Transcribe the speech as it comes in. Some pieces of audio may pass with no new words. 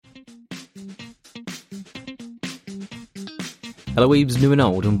Hello weebs, new and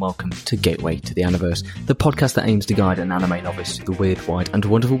old, and welcome to Gateway to the Aniverse, the podcast that aims to guide an anime novice through the weird, wide and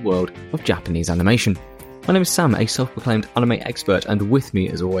wonderful world of Japanese animation. My name is Sam, a self-proclaimed anime expert, and with me,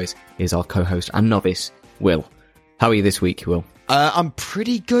 as always, is our co-host and novice, Will. How are you this week, Will? I'm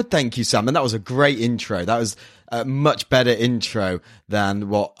pretty good, thank you, Sam, and that was a great intro. That was a much better intro than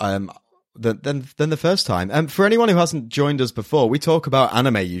what than the first time. For anyone who hasn't joined us before, we talk about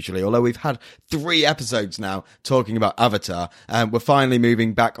anime usually, although we've had 3 episodes now talking about Avatar, and we're finally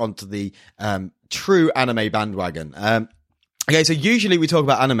moving back onto the true anime bandwagon. Okay, so usually we talk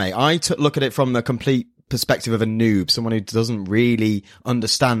about anime. I look at it from the complete perspective of a noob, someone who doesn't really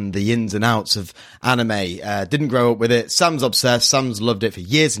understand the ins and outs of anime, didn't grow up with it. Sam's obsessed. Sam's loved it for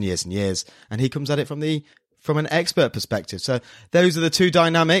years and years and years, and he comes at it from an expert perspective. So those are the two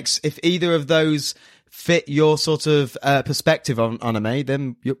dynamics. If either of those fit your sort of perspective on anime,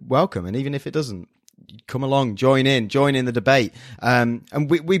 then you're welcome. And even if it doesn't, come along, join in the debate. And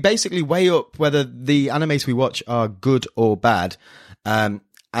we basically weigh up whether the animes we watch are good or bad.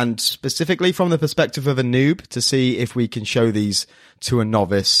 And specifically from the perspective of a noob, to see if we can show these to a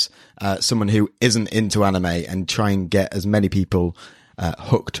novice, someone who isn't into anime, and try and get as many people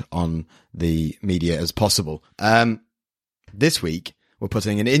hooked on the media as possible. This week, we're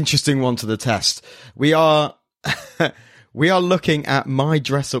putting an interesting one to the test. We are looking at My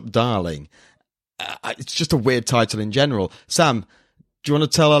Dress Up Darling. It's just a weird title in general. Sam, do you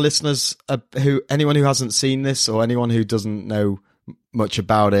want to tell our listeners, anyone who hasn't seen this or anyone who doesn't know much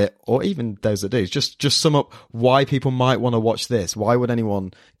about it, or even those that do, just sum up why people might want to watch this? Why would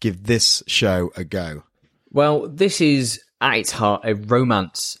anyone give this show a go? Well, this is at its heart a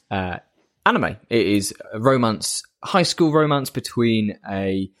romance anime. It is a romance, high school romance between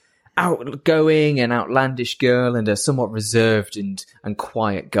a outgoing and outlandish girl and a somewhat reserved and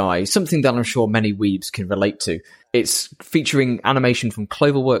quiet guy. Something that I'm sure many weebs can relate to. It's featuring animation from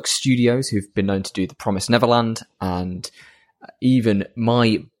Cloverworks Studios, who've been known to do The Promised Neverland and even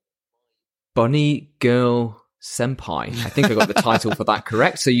My Bunny Girl Senpai. I think I got the title for that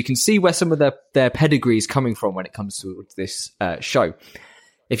correct. So you can see where some of their pedigree is coming from when it comes to this show.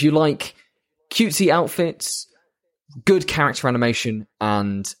 If you like cutesy outfits, good character animation,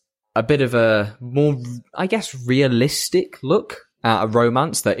 and a bit of a more, I guess, realistic look at a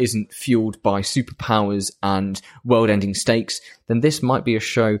romance that isn't fueled by superpowers and world-ending stakes, then this might be a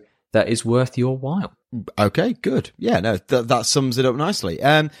show that is worth your while. Okay, good. Yeah, no, that sums it up nicely.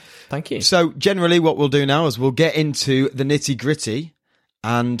 Thank you. So generally what we'll do now is we'll get into the nitty-gritty,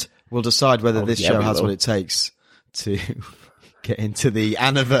 and we'll decide whether this show has what it takes to get into the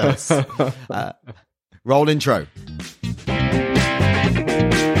Aniverse. Roll intro.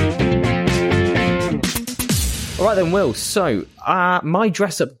 All right then, Will. So, My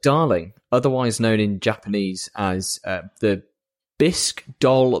Dress Up Darling, otherwise known in Japanese as the Bisque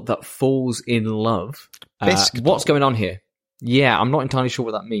doll that falls in love. What's going on here? Yeah, I'm not entirely sure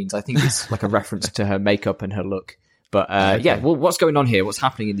what that means. I think it's like a reference to her makeup and her look. But okay. Yeah, well, what's going on here? What's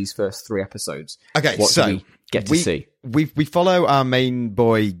happening in these first 3 episodes? Okay, what so do we get to see? We follow our main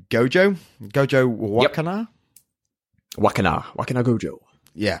boy Gojo Wakana. Yep. Wakana Gojo.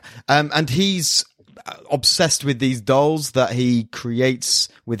 Yeah, and he's obsessed with these dolls that he creates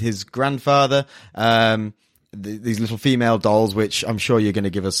with his grandfather. These little female dolls, which I'm sure you're going to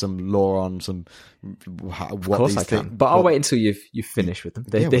give us some lore on, what of course I can. But I'll wait until you finish with them.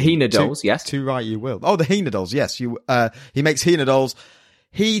 The Hina dolls, yes. Too right, you will. Oh, the Hina dolls, yes. He makes Hina dolls.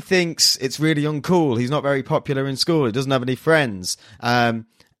 He thinks it's really uncool. He's not very popular in school. He doesn't have any friends. And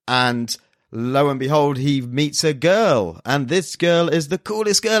lo and behold, he meets a girl, and this girl is the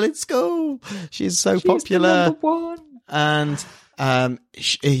coolest girl in school. She's popular. The number one. And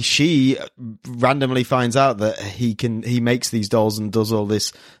she randomly finds out that he makes these dolls and does all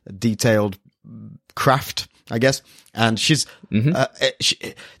this detailed craft, I guess. And she's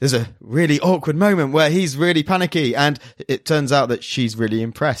there's a really awkward moment where he's really panicky, and it turns out that she's really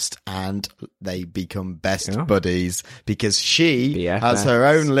impressed, and they become best buddies because she has her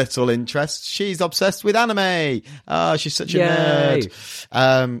own little interests. She's obsessed with anime. She's such a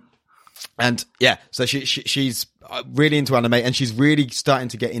nerd. And yeah, so she's really into anime, and she's really starting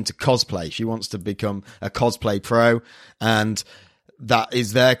to get into cosplay. She wants to become a cosplay pro, and that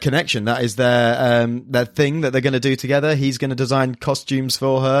is their connection. That is their thing that they're going to do together. He's going to design costumes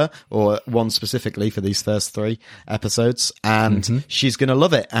for her, or one specifically for these first 3 episodes, and she's going to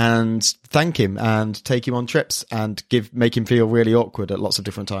love it and thank him and take him on trips and make him feel really awkward at lots of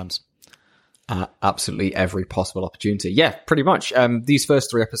different times. Absolutely every possible opportunity. Yeah, pretty much. These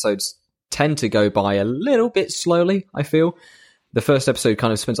first 3 episodes tend to go by a little bit slowly, I feel. The first episode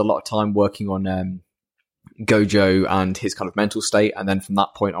kind of spends a lot of time working on Gojo and his kind of mental state, and then from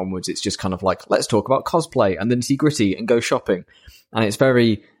that point onwards, it's just kind of like, let's talk about cosplay, and then see Gritty and go shopping, and it's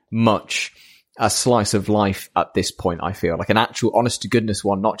very much a slice of life at this point. I feel like an actual honest to goodness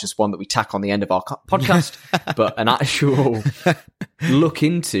one, not just one that we tack on the end of our podcast, but an actual look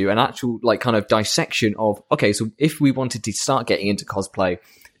into an actual like kind of dissection of, okay, so if we wanted to start getting into cosplay,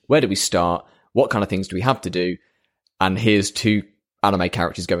 where do we start? What kind of things do we have to do? And here's 2 anime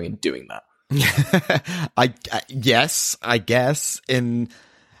characters going and doing that. Yes, I guess in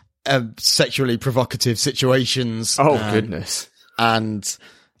sexually provocative situations. Oh goodness. And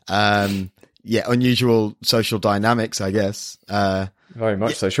unusual social dynamics, I guess. Very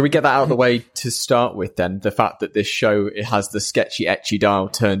much so. Shall we get that out of the way to start with then? The fact that this show, it has the sketchy ecchi dial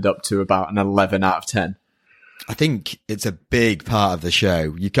turned up to about an 11 out of 10. I think it's a big part of the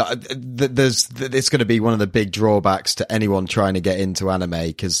show. You can't, it's going to be one of the big drawbacks to anyone trying to get into anime,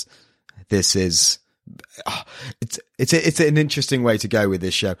 because this is, it's an interesting way to go with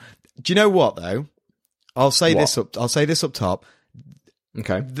this show. Do you know what though? I'll say this up top.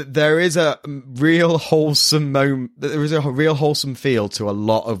 Okay. There is a real wholesome moment. There is a real wholesome feel to a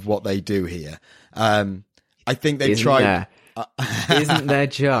lot of what they do here. I think they've tried. Isn't there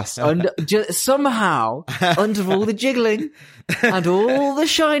just somehow under all the jiggling and all the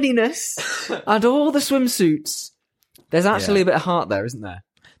shininess and all the swimsuits, there's actually a bit of heart there, isn't there?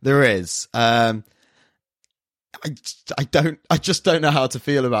 There is. I just don't know how to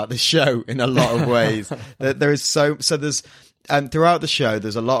feel about this show in a lot of ways. There is there's. And throughout the show,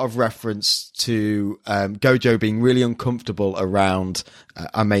 there's a lot of reference to Gojo being really uncomfortable around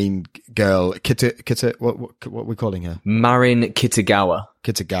our main girl, what are we calling her? Marin Kitagawa.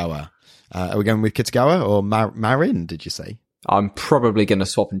 Are we going with Kitagawa or Marin, did you say? I'm probably going to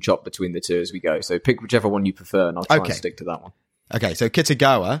swap and chop between the two as we go. So pick whichever one you prefer, and I'll try and stick to that one. Okay, so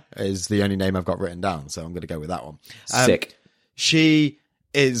Kitagawa is the only name I've got written down, so I'm going to go with that one. Sick. She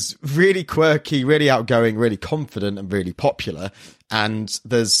is really quirky, really outgoing, really confident, and really popular. And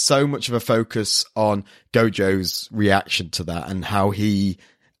there's so much of a focus on Gojo's reaction to that and how he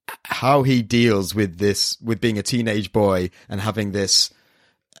deals with this, with being a teenage boy and having this,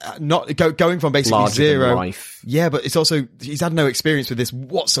 going from basically larger zero. than life. Yeah, but it's also, he's had no experience with this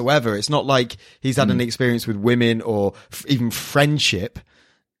whatsoever. It's not like he's had any experience with women or even friendship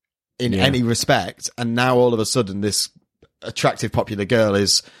in any respect. And now all of a sudden this attractive, popular girl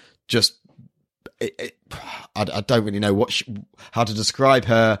is just, I don't really know how to describe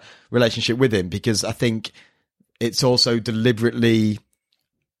her relationship with him, because I think it's also deliberately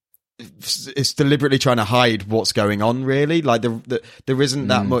trying to hide what's going on, really. Like there isn't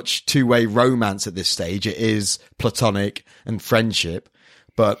that much two-way romance at this stage. It is platonic and friendship,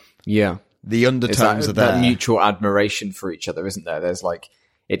 but the undertones are there. That mutual admiration for each other, isn't there? There's like,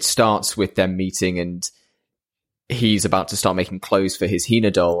 it starts with them meeting and he's about to start making clothes for his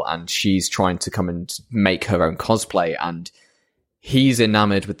Hina doll, and she's trying to come and make her own cosplay, and he's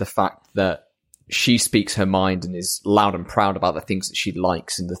enamored with the fact that she speaks her mind and is loud and proud about the things that she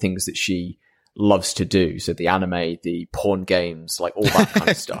likes and the things that she loves to do. So the anime, the porn games, like all that kind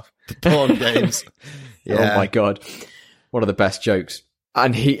of stuff. The porn games. Yeah. Oh my God. One of the best jokes.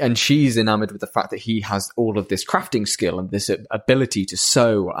 And she's enamored with the fact that he has all of this crafting skill and this ability to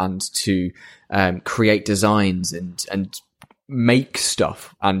sew and to create designs and make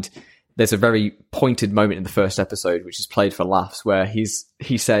stuff. And there's a very pointed moment in the first episode, which is played for laughs, where he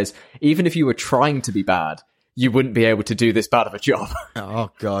says, even if you were trying to be bad, you wouldn't be able to do this bad of a job. Oh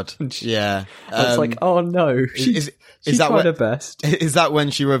God. Yeah. It's like, oh no. She's tried her best. Is that when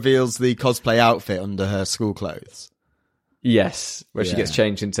she reveals the cosplay outfit under her school clothes? Yes, where she gets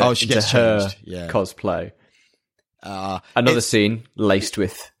changed into, her cosplay. Another scene laced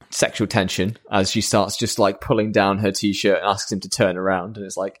with sexual tension as she starts just like pulling down her t-shirt and asks him to turn around, and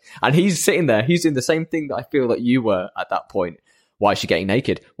it's like, and he's sitting there, he's doing the same thing that I feel that you were at that point. Why is she getting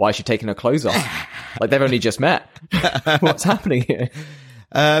naked? Why is she taking her clothes off? Like they've only just met. What's happening here?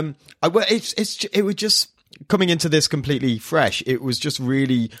 It was just coming into this completely fresh. It was just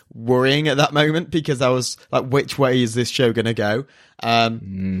really worrying at that moment, because I was like, which way is this show going to go?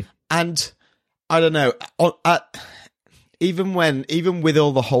 And I don't know. Even with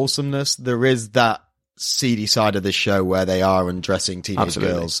all the wholesomeness, there is that seedy side of the show where they are undressing teenage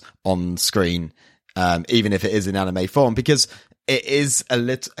girls on screen, even if it is in anime form, because it is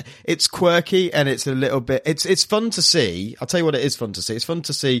it's quirky and it's a little bit, it's fun to see. I'll tell you what, it is fun to see. It's fun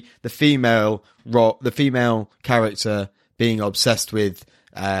to see the female character being obsessed with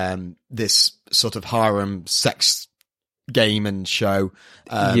this sort of harem sex game and show,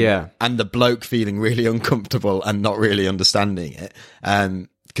 and the bloke feeling really uncomfortable and not really understanding it,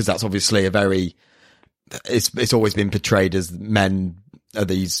 because that's obviously a very it's always been portrayed as men are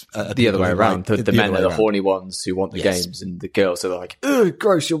these the other way around. Like, the men are the horny ones who want the Yes. games, and the girls are like, "Ugh,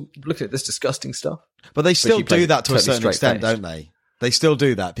 gross! You're looking at this disgusting stuff." But they still she played do that to a totally certain extent, straight-faced. don't they? They still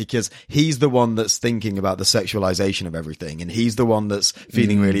do that because he's the one that's thinking about the sexualization of everything, and he's the one that's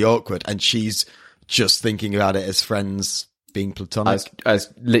feeling really awkward, and she's just thinking about it as friends being platonic.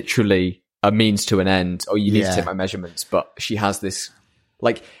 As literally a means to an end. Oh, you need to Yeah. take my measurements, but she has this.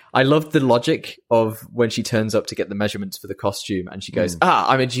 Like, I love the logic of when she turns up to get the measurements for the costume, and she goes,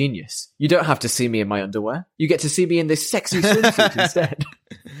 "I'm a genius. You don't have to see me in my underwear. You get to see me in this sexy swimsuit instead."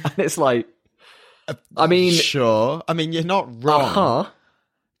 And it's like, I mean, Sure. I mean, you're not wrong.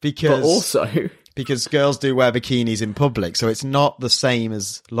 But also, because girls do wear bikinis in public, so it's not the same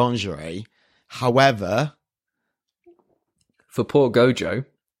as lingerie. However, for poor Gojo,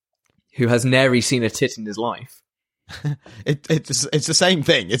 who has nary seen a tit in his life, it's the same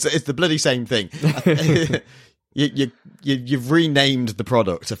thing. It's the bloody same thing. You've renamed the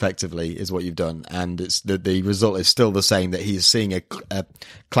product effectively, is what you've done, and it's the result is still the same. That he's seeing a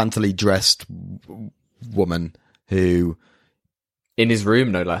clantily dressed woman who. in his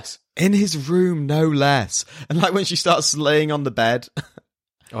room, no less. In his room, no less. And like when she starts laying on the bed.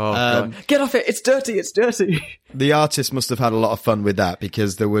 Oh, God. Get off it! It's dirty! It's dirty! The artist must have had a lot of fun with that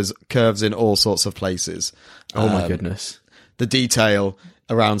because there was curves in all sorts of places. Oh my goodness. The detail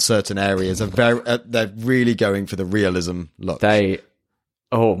around certain areas are they're really going for the realism look.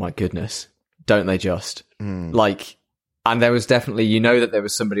 Oh my goodness. Don't they just? Like, and there was definitely, that there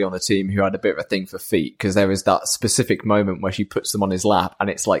was somebody on the team who had a bit of a thing for feet, because there was that specific moment where she puts them on his lap, and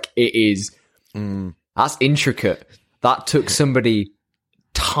it's like, that's intricate. That took somebody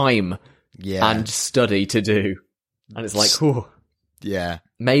time and study to do. And it's like, oh, yeah.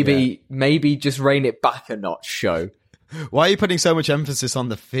 Maybe just rein it back a notch, show. Why are you putting so much emphasis on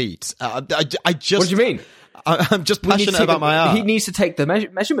the feet? I just. What do you mean? I'm just passionate about my art. He needs to take the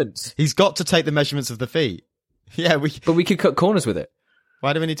measurements. He's got to take the measurements of the feet. Yeah, but we could cut corners with it.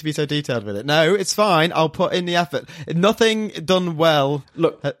 Why do we need to be so detailed with it? No, it's fine. I'll put in the effort. Nothing done well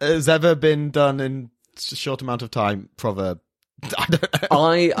has ever been done in a short amount of time. Proverb. I don't know.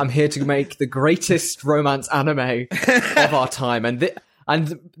 I am here to make the greatest romance anime of our time,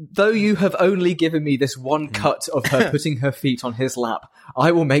 and though you have only given me this one cut of her putting her feet on his lap,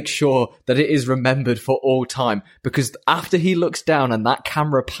 I will make sure that it is remembered for all time, because after he looks down and that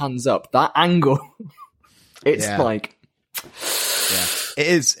camera pans up, that angle, it's like... Yeah. It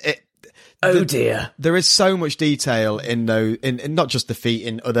is... dear. There is so much detail in not just the feet,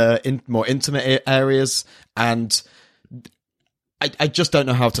 in other more intimate areas, and I just don't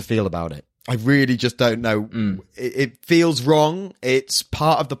know how to feel about it. I really just don't know. It feels wrong. It's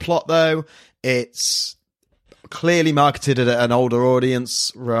part of the plot, though. It's clearly marketed at an older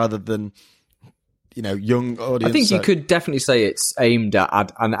audience rather than, young audience. I think you could definitely say it's aimed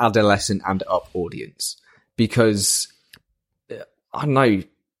at an adolescent and up audience, because I don't know.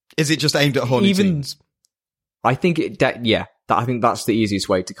 Is it just aimed at horny teens? I think I think that's the easiest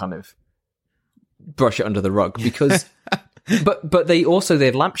way to kind of brush it under the rug, because but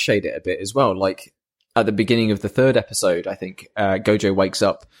they've lampshade it a bit as well. Like at the beginning of the third episode, I think Gojo wakes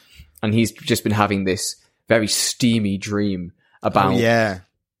up and he's just been having this very steamy dream about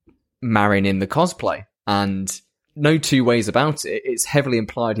marrying in the cosplay, and no two ways about it. It's heavily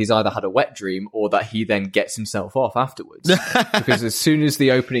implied he's either had a wet dream or that he then gets himself off afterwards. Because as soon as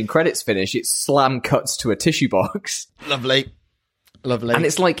the opening credits finish, it slam cuts to a tissue box. Lovely. And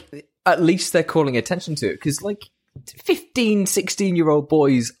it's like, at least they're calling attention to it, because like 15, 16-year-old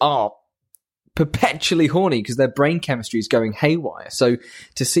boys are perpetually horny because their brain chemistry is going haywire. So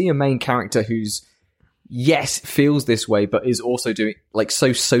to see a main character who's, yes, feels this way, but is also doing like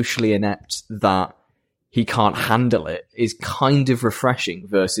so socially inept that he can't handle it, is kind of refreshing,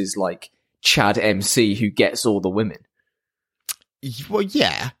 versus like Chad MC who gets all the women. Well,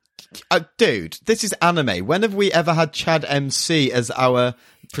 yeah. Dude, this is anime. When have we ever had Chad MC as our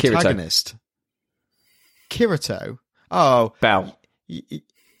protagonist? Kirito? Oh. Bell.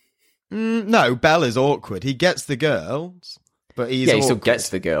 No, Bell is awkward. He gets the girls, but he's awkward. He still gets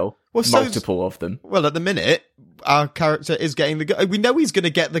the girl. Well, multiple of them. Well, at the minute, our character is getting the girl. We know he's going to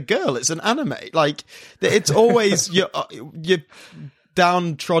get the girl. It's an anime. Like, it's always you're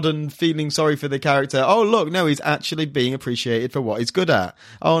downtrodden, feeling sorry for the character. Oh, look, no, he's actually being appreciated for what he's good at.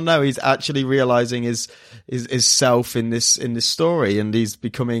 Oh, no, he's actually realizing his self in this story, and he's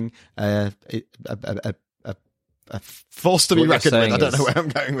becoming a force to be reckoned with. I don't know where I'm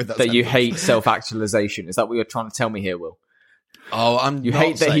going with that. That you hate self-actualization. Is that what you're trying to tell me here, Will? Oh, you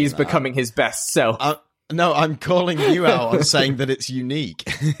hate that he's becoming his best self. No, I'm calling you out on saying that it's unique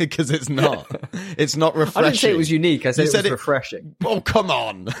because it's not. It's not refreshing. I didn't say it was unique. I said it was refreshing. Oh, come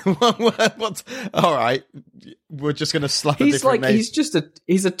on. What? All right. We're just going to slap a different name.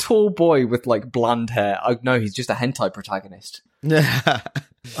 He's a tall boy with like blonde hair. Oh, no, he's just a hentai protagonist.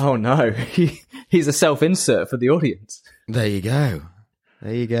 Oh no, he's a self-insert for the audience. There you go.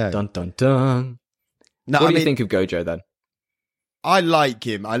 Dun dun dun. No, what do you think of Gojo then? I like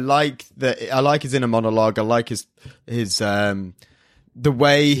him. I like his inner monologue. I like his the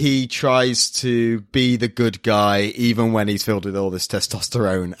way he tries to be the good guy, even when he's filled with all this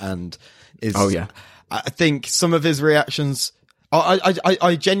testosterone and is. Oh yeah. I think some of his reactions.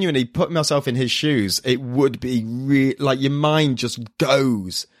 I genuinely put myself in his shoes. It would be like your mind just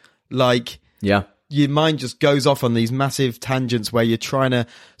goes like. Yeah. Your mind just goes off on these massive tangents where you're trying to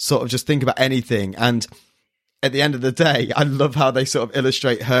sort of just think about anything. And at the end of the day, I love how they sort of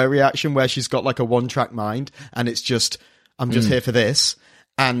illustrate her reaction where she's got like a one-track mind and it's just, I'm just here for this.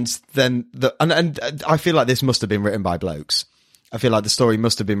 And then and I feel like this must have been written by blokes. I feel like the story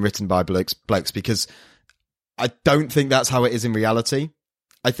must have been written by blokes because I don't think that's how it is in reality.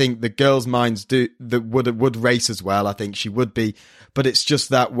 I think the girls' minds would race as well. I think she would be, but it's just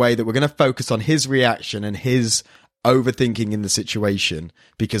that way that we're going to focus on his reaction and his overthinking in the situation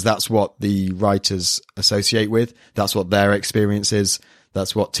because that's what the writers associate with. That's what their experience is.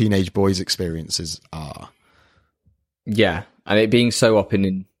 That's what teenage boys' experiences are. Yeah. And it being so up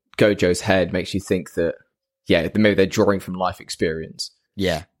in Gojo's head makes you think that, maybe they're drawing from life experience.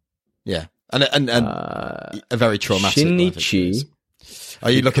 Yeah. Yeah. And a very traumatic life experience. Are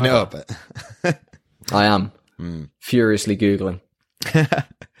you looking it up? I am. Furiously Googling.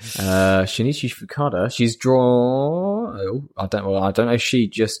 Shinichi Fukada. She's drawn. Oh, I don't know she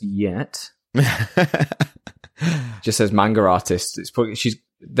just yet. Just says manga artist. It's probably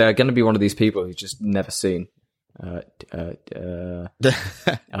they're going to be one of these people who's just never seen.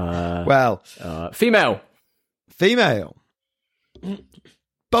 Female.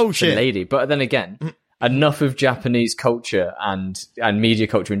 Bullshit. Lady, but then again. Enough of Japanese culture and media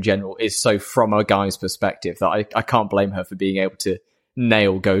culture in general is so from a guy's perspective that I can't blame her for being able to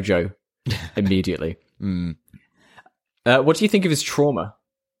nail Gojo immediately. What do you think of his trauma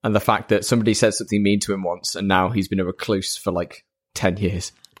and the fact that somebody said something mean to him once and now he's been a recluse for like 10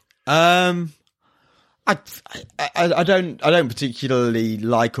 years? I don't particularly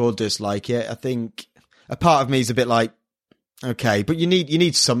like or dislike it. I think a part of me is a bit like, okay, but you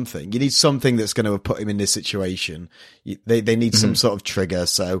need something. You need something that's going to have put him in this situation. They need some sort of trigger.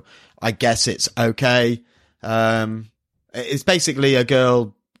 So I guess it's okay. It's basically a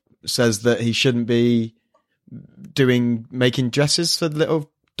girl says that he shouldn't be making dresses for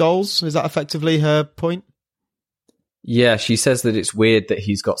little dolls. Is that effectively her point? Yeah, she says that it's weird that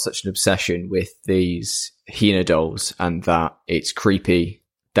he's got such an obsession with these Hina dolls and that it's creepy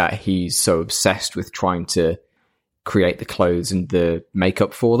that he's so obsessed with trying to create the clothes and the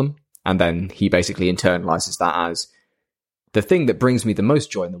makeup for them. And then he basically internalizes that as the thing that brings me the most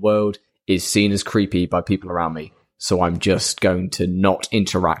joy in the world is seen as creepy by people around me. So I'm just going to not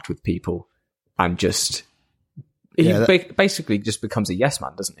interact with people and just... basically just becomes a yes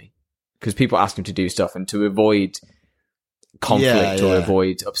man, doesn't he? Because people ask him to do stuff and to avoid conflict or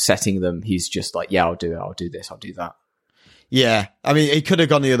avoid upsetting them, he's just like, I'll do it. I'll do this. I'll do that. Yeah, I mean, he could have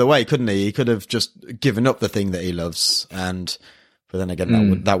gone the other way, couldn't he? He could have just given up the thing that he loves, but then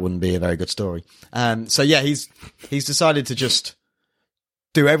again, that wouldn't be a very good story. So yeah, he's decided to just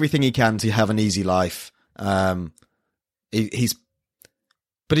do everything he can to have an easy life. He's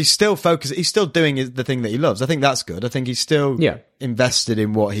still focused. He's still doing the thing that he loves. I think that's good. I think he's still invested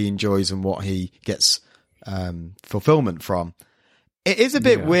in what he enjoys and what he gets fulfillment from. It is a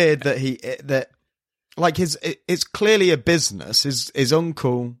bit weird that. Like it's clearly a business. His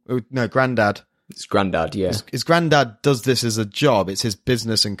uncle, granddad. It's granddad, yeah. His granddad does this as a job. It's his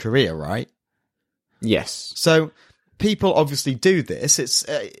business and career, right? Yes. So people obviously do this.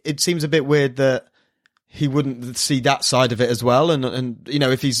 It seems a bit weird that he wouldn't see that side of it as well. And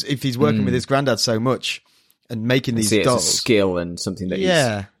if he's working with his granddad so much and making these dolls, it's a skill and something that he's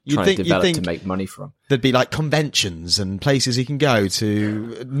trying to develop to make money from. There'd be like conventions and places he can go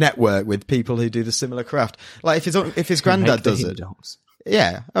to network with people who do the similar craft. Like if his granddad does it,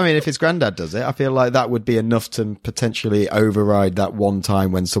 if his granddad does it, I feel like that would be enough to potentially override that one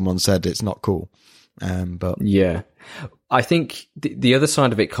time when someone said it's not cool. But yeah, I think the other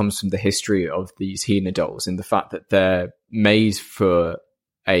side of it comes from the history of these Hina dolls and the fact that they're made for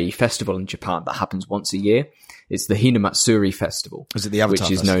a festival in Japan that happens once a year. It's the Hinamatsuri Festival. Is it the Avatar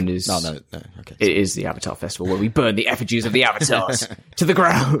Which is Festival? Known as... No. Okay. It is the Avatar Festival where we burn the effigies of the avatars to the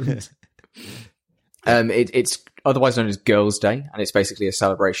ground. It's otherwise known as Girls' Day, and it's basically a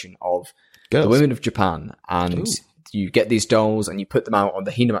celebration of Girls. the women of Japan. And you get these dolls and you put them out on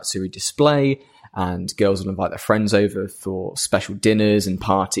the Hinamatsuri display, and girls will invite their friends over for special dinners and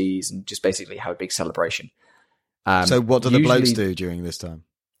parties and just basically have a big celebration. So what do the blokes do during this time?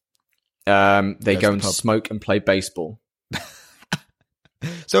 They go and smoke and play baseball.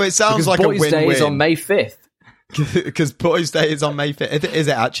 So it sounds because like Boys' a win-win. Day is on May 5th. Because Boys' Day is on May 5th. Is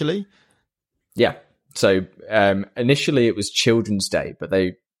it actually? Yeah. So initially it was Children's Day, but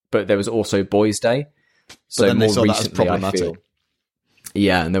there was also Boys' Day. So then more they saw that as recently, I problematic. feel.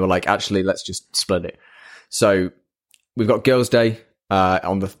 Yeah, and they were like, actually, let's just split it. So we've got Girls' Day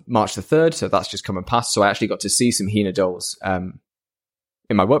on the March the 3rd, so that's just come and passed. So I actually got to see some Hina dolls in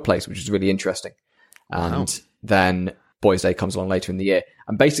my workplace, which was really interesting. And then Boys' Day comes along later in the year.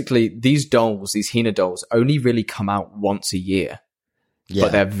 And basically, these dolls, these Hina dolls, only really come out once a year. Yeah.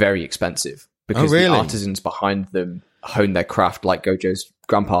 But they're very expensive because the artisans behind them hone their craft like Gojo's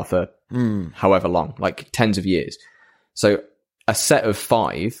grandpa for however long, like tens of years. So a set of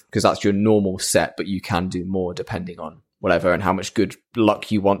 5, because that's your normal set, but you can do more depending on whatever and how much good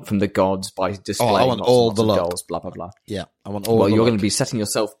luck you want from the gods by displaying I want lots all and lots the of luck. dolls, blah, blah, blah. Yeah, I want all Well, the you're luck. going to be setting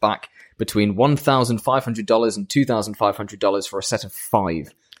yourself back between $1,500 and $2,500 for a set of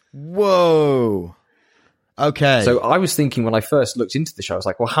 5. Whoa. Okay. So I was thinking when I first looked into the show, I was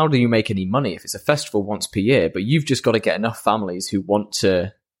like, well, how do you make any money if it's a festival once per year, but you've just got to get enough families who want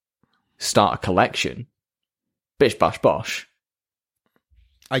to start a collection. Bish, bash, bosh.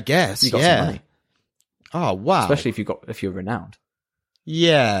 I guess, You got some money. Oh, wow. Especially if you're renowned.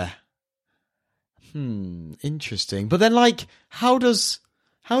 Yeah. Interesting. But then, like, how does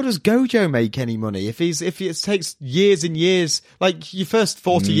Gojo make any money if it takes years and years? Like, your first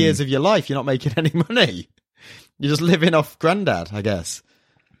 40 years of your life, you're not making any money. You're just living off granddad, I guess.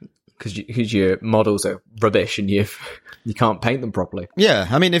 Because your models are rubbish and you can't paint them properly. Yeah,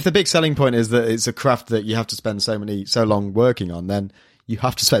 I mean, if the big selling point is that it's a craft that you have to spend so long working on, then you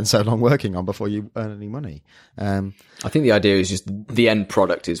have to spend so long working on before you earn any money. I think the idea is just the end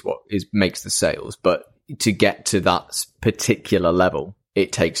product is what makes the sales, but to get to that particular level,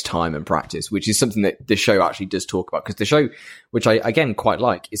 it takes time and practice, which is something that the show actually does talk about. Because the show, which I again quite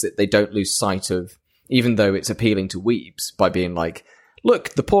like, is that they don't lose sight of, even though it's appealing to weebs by being like,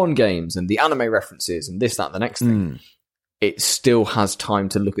 look, the porn games and the anime references and this, that, and the next thing. It still has time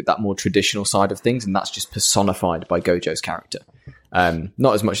to look at that more traditional side of things, and that's just personified by Gojo's character.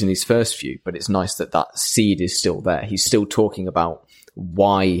 Not as much in these first few, but it's nice that seed is still there. He's still talking about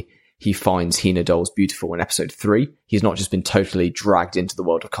why he finds Hina dolls beautiful in episode 3. He's not just been totally dragged into the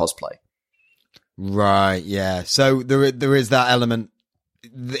world of cosplay. Right, yeah. So there is that element.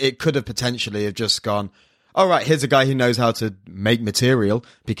 It could have potentially have just gone, all right, here's a guy who knows how to make material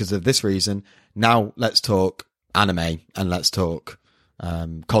because of this reason. Now let's talk anime and let's talk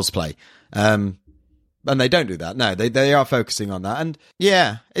cosplay. And they don't do that. No, they are focusing on that. And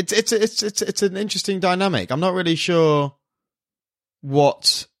yeah, it's an interesting dynamic. I'm not really sure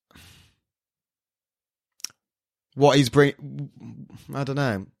what he's bringing. I don't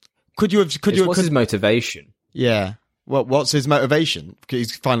know. What's his motivation? Yeah. What's his motivation? Because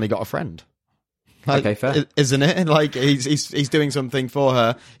he's finally got a friend. Like, okay, fair. Isn't it? Like he's doing something for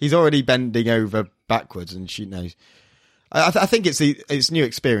her. He's already bending over backwards, and she knows. I think it's new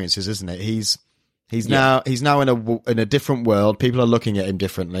experiences, isn't it? He's now in a different world. People are looking at him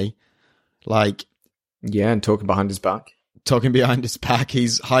differently. Like, yeah, and talking behind his back.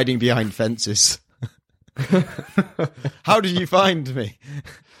 He's hiding behind fences. How did you find me?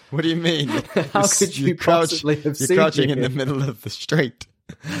 What do you mean? How could you possibly have seen You're crouching me? in the middle of the street.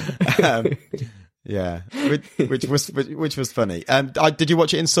 Yeah, which was funny. Did you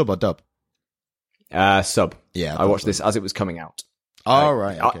watch it in sub or dub? Sub. Yeah, I watched this as it was coming out. Oh,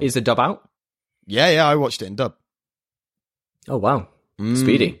 right. Okay. Is the dub out? Yeah, I watched it in dub. Oh, wow.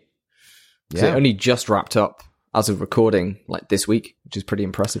 Speedy. Yeah. So it only just wrapped up as of recording, like this week, which is pretty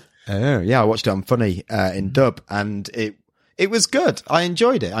impressive. Oh, yeah, I watched it on Funny in dub, and it was good. I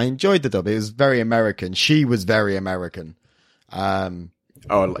enjoyed it. I enjoyed the dub. It was very American. She was very American.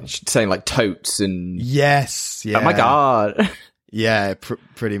 Like saying like totes and yes, yeah. Oh my god. Yeah,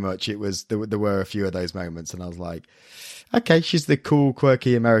 pretty much. It was there were a few of those moments, and I was like, okay, she's the cool,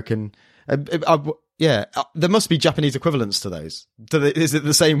 quirky American. Yeah, there must be Japanese equivalents to those. Is it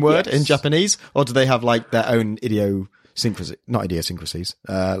the same word in Japanese, or do they have like their own idiosyncrasy? Not idiosyncrasies.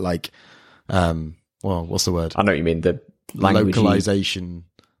 What's the word? I know what you mean. The language localization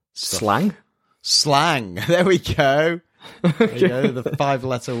slang. Slang. There we go. There you go. The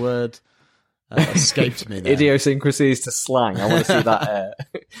 5-letter word escaped me there. Idiosyncrasies to slang. I want to see that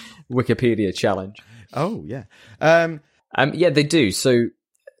Wikipedia challenge. Oh, yeah. Yeah, they do. So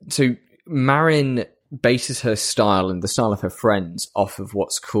Marin bases her style and the style of her friends off of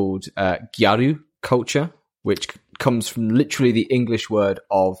what's called gyaru culture, which comes from literally the English word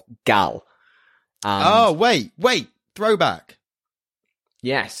of gal. And wait. Throwback.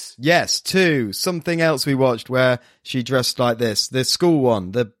 Yes. Yes, to something else we watched where she dressed like this. The school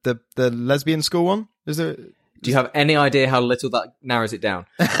one, the lesbian school one. Is there? Do you have any idea how little that narrows it down?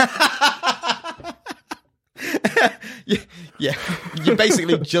 Yeah, you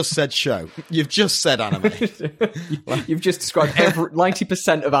basically just said show. You've just said anime. You've just described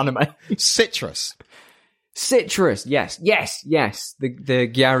 90% of anime. Citrus, yes. The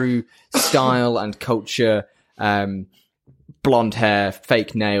gyaru style and culture, blonde hair,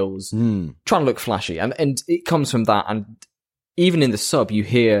 fake nails, trying to look flashy, and it comes from that. And even in the sub, you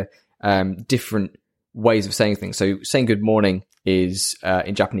hear different ways of saying things. So saying good morning is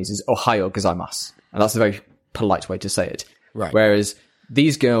in Japanese is ohayo gozaimasu, and that's a very polite way to say it. Right. Whereas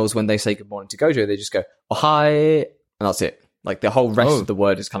these girls, when they say good morning to Gojo, they just go ohai, and that's it. Like the whole rest of the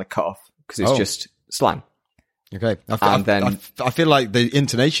word is kind of cut off because it's just slang. Okay. I feel like the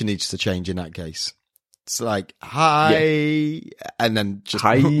intonation needs to change in that case. It's like hi, and then just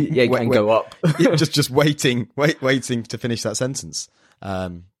hi, and go up. just waiting to finish that sentence.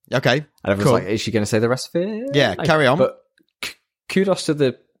 Okay. And everyone's like, is she going to say the rest of it? Yeah, carry on. But kudos to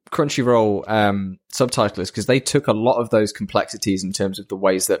the Crunchyroll subtitlers, because they took a lot of those complexities in terms of the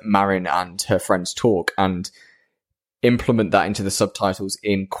ways that Marin and her friends talk and implement that into the subtitles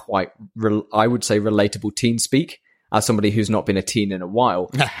in quite, I would say, relatable teen speak. As somebody who's not been a teen in a while,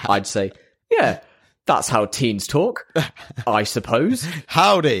 I'd say, yeah, that's how teens talk, I suppose.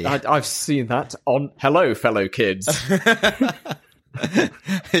 Howdy. I've seen that on Hello, Fellow Kids.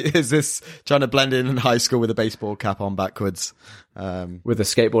 Is this trying to blend in high school with a baseball cap on backwards? With a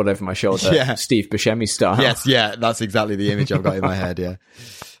skateboard over my shoulder, yeah. Steve Buscemi style. Yes, yeah, that's exactly the image I've got in my head,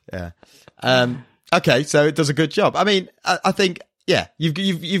 yeah. Okay, so it does a good job. I mean, I think, yeah,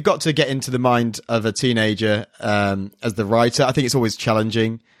 you've got to get into the mind of a teenager as the writer. I think it's always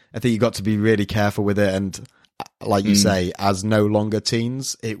challenging. I think you've got to be really careful with it, and like you say, as no longer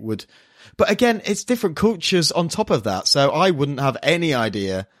teens, it would... But again, it's different cultures on top of that, so I wouldn't have any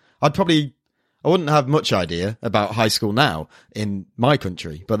idea. I wouldn't have much idea about high school now in my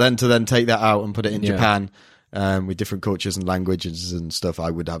country, but then to take that out and put it in Japan with different cultures and languages and stuff,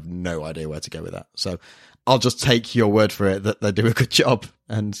 I would have no idea where to go with that. So I'll just take your word for it that they do a good job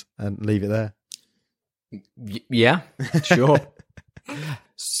and leave it there. Yeah, sure.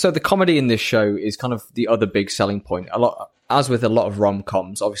 So the comedy in this show is kind of the other big selling point. As with a lot of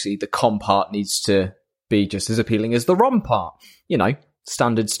rom-coms, obviously the com part needs to be just as appealing as the rom part. You know,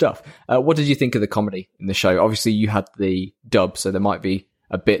 standard stuff. What did you think of the comedy in the show? Obviously you had the dub, so there might be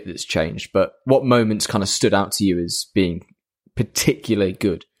a bit that's changed, but what moments kind of stood out to you as being particularly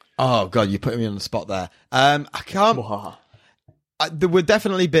good? Oh God, you're putting me on the spot there. I can't... there were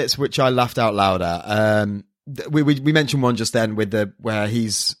definitely bits which I laughed out loud at. We mentioned one just then with where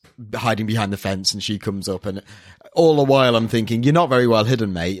he's hiding behind the fence and she comes up, and all the while I'm thinking, you're not very well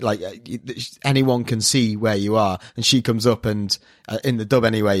hidden, mate. Like anyone can see where you are. And she comes up, and in the dub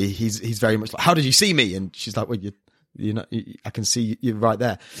anyway, he's very much like, how did you see me? And she's like, well, you're not, I can see you right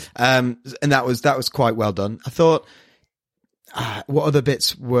there. And that was quite well done. I thought, what other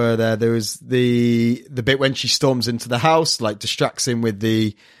bits were there? There was the bit when she storms into the house, like distracts him with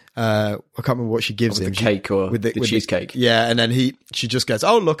the, I can't remember what she gives him. The cake or with the cheesecake. Yeah. And then she just goes,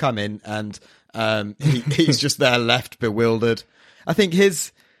 oh, look, I'm in. And, he's just there left bewildered. I think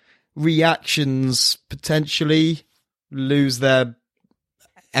his reactions potentially lose their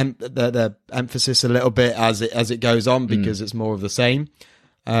emphasis a little bit as it goes on, because it's more of the same.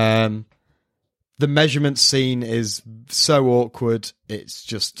 The measurement scene is so awkward. It's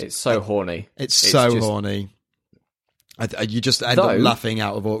so horny. It's so horny. You just end up laughing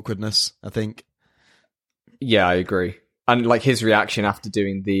out of awkwardness, I think. Yeah, I agree. And like his reaction after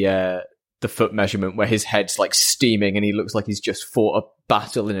doing the foot measurement, where his head's like steaming and he looks like he's just fought a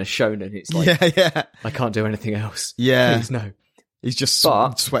battle in a shonen. It's like, yeah. I can't do anything else. Yeah. Please, no. He's just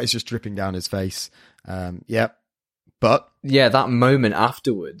sweat is just dripping down his face. But yeah, that moment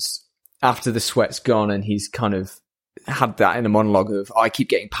afterwards, after the sweat's gone and he's kind of had that in a monologue of, I keep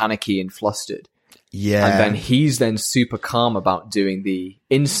getting panicky and flustered. Yeah. And then he's then super calm about doing the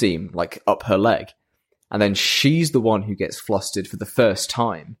inseam, like up her leg. And then she's the one who gets flustered for the first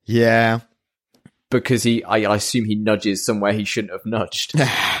time. Yeah. Because I assume he nudges somewhere he shouldn't have nudged.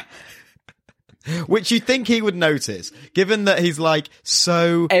 Which you think he would notice, given that he's like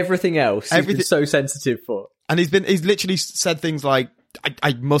so... Everything else he's been so sensitive for. And he's literally said things like,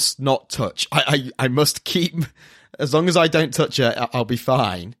 I must not touch. I must keep, as long as I don't touch her, I'll be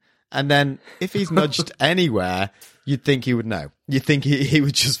fine. And then if he's nudged anywhere, you'd think he would know. You'd think he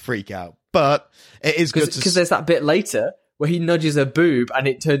would just freak out. But it is good because there's that bit later where he nudges her boob and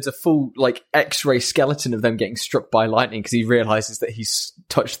it turns a full like X-ray skeleton of them getting struck by lightning because he realizes that he's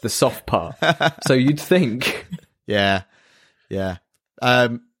touched the soft part. So you'd think, yeah. I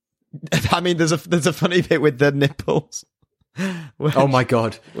mean, there's a funny bit with the nipples. Oh my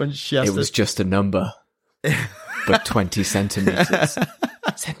god! When she has it was just a number, but 20 centimeters.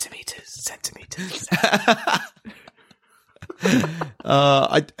 Centimeters.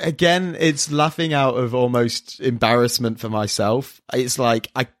 Again, it's laughing out of almost embarrassment for myself. It's like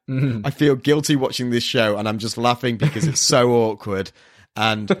I feel guilty watching this show, and I'm just laughing because it's so awkward.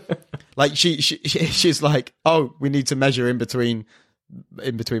 And like she's like, "Oh, we need to measure in between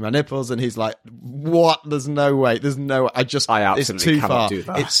my nipples," and he's like, "What? There's no way. I absolutely it's too far. Do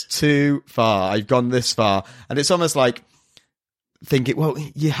that. It's too far. I've gone this far." And it's almost like thinking, well,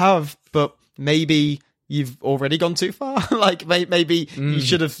 you have, but maybe you've already gone too far. Like maybe you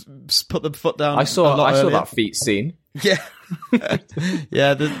should have put the foot down. I saw that feet scene. Yeah.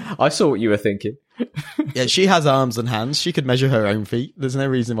 Yeah. I saw what you were thinking. Yeah, she has arms and hands. She could measure her own feet. There's no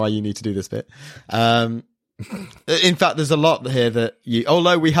reason why you need to do this bit. In fact, there's a lot here that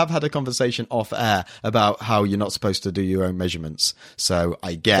although we have had a conversation off air about how you're not supposed to do your own measurements. So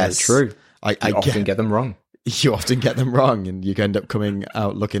I guess. That's true. I often get them wrong. You often get them wrong and you end up coming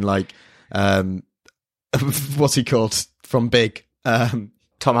out looking like, what's he called from Big? Tom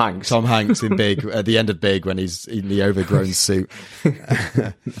Hanks. Tom Hanks in Big, at the end of Big when he's in the overgrown suit.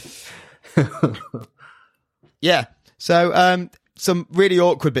 Yeah. So, some really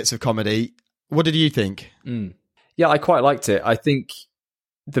awkward bits of comedy. What did you think? Yeah, I quite liked it. I think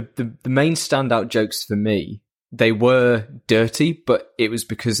the main standout jokes for me, they were dirty, but it was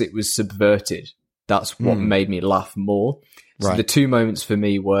because it was subverted. That's what made me laugh more. So Right. the two moments for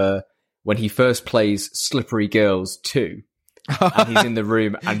me were when he first plays Slippery Girls 2, and he's in the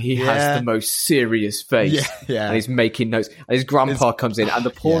room and he has the most serious face. Yeah. And he's making notes. And his grandpa comes in and the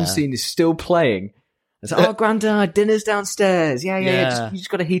porn scene is still playing. It's like, "Oh, Grandad, dinner's downstairs. Yeah. You just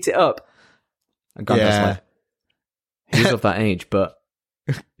got to heat it up." And Grandad's like, he's of that age, but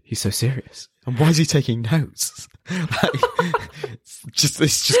he's so serious. And why is he taking notes?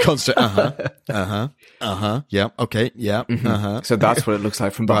 It's just constant. Yeah. Okay. Yeah. So that's what it looks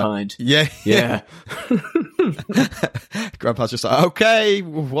like from behind. Yeah. Yeah. Grandpa's just like, okay,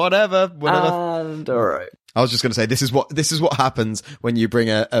 whatever. And all right. I was just going to say, this is what happens when you bring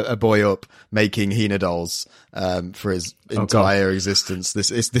a boy up making Hina dolls for his entire existence.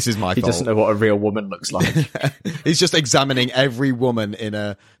 This is my fault. He doesn't know what a real woman looks like. He's just examining every woman in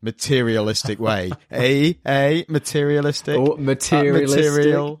a materialistic way. Materialistic. Oh, materialistic.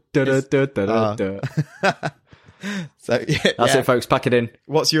 Material. Da-da-da-da-da. So That's it, folks. Pack it in.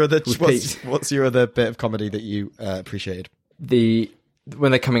 What's your other bit of comedy that you appreciated?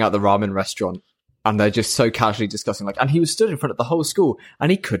 When they're coming out the ramen restaurant and they're just so casually discussing, like, and he was stood in front of the whole school and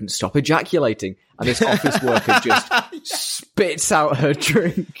he couldn't stop ejaculating, and this office worker just spits out her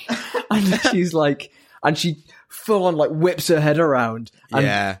drink, and she's like, and she full on like whips her head around,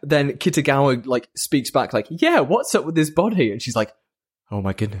 and then Kitagawa like speaks back like, "Yeah, what's up with this body?" And she's like, "Oh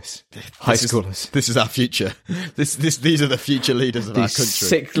my goodness, high schoolers. This is our future. These are the future leaders of our country.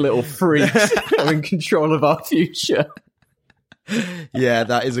 Sick little freaks are in control of our future." Yeah,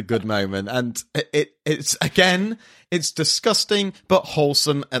 that is a good moment, and it's disgusting but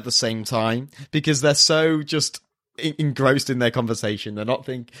wholesome at the same time because they're so just engrossed in their conversation. They're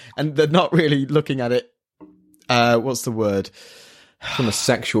not really looking at it. What's the word? From a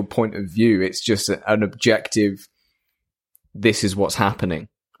sexual point of view, it's just an objective. This is what's happening,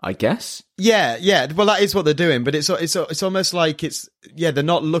 I guess. Yeah. Well, that is what they're doing, but it's almost like they're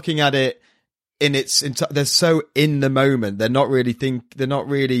not looking at it in they're so in the moment. They're not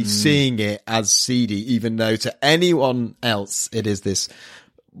really seeing it as seedy, even though to anyone else it is this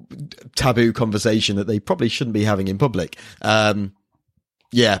taboo conversation that they probably shouldn't be having in public. But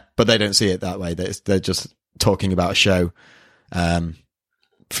they don't see it that way. They're just talking about a show for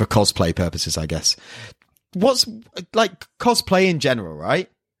cosplay purposes, I guess. What's like cosplay in general,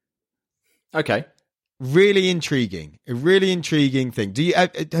 right? Okay. A really intriguing thing.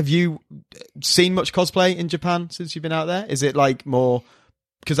 Have you seen much cosplay in Japan since you've been out there? Is it like more,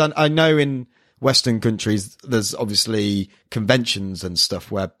 because I know in Western countries there's obviously conventions and stuff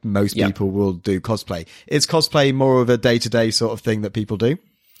where most people will do cosplay. Is cosplay more of a day-to-day sort of thing that people do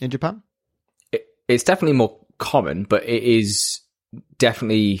in Japan? It's definitely more common, but it is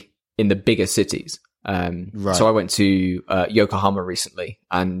definitely in the bigger cities. Right. So I went to Yokohama recently,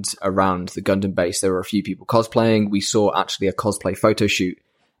 and around the Gundam base, there were a few people cosplaying. We saw actually a cosplay photo shoot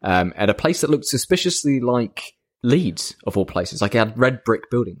at a place that looked suspiciously like Leeds, of all places. Like, it had red brick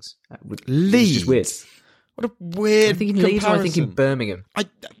buildings. Leeds? Which is weird. What a weird I think in Leeds, or I think in Birmingham.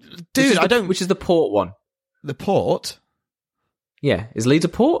 Which is the port one? The port? Yeah. Is Leeds a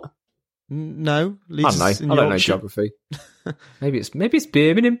port? No. Leeds I don't know geography. maybe it's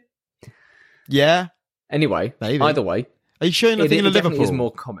Birmingham. Yeah. Anyway, maybe. Either way. Are you sure you're not thinking of Liverpool? It is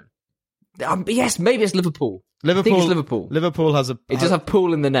more common. Yes, maybe it's Liverpool. I think it's Liverpool. Liverpool has a... It does have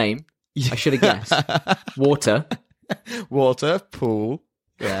pool in the name. I should have guessed. Water. Water, pool.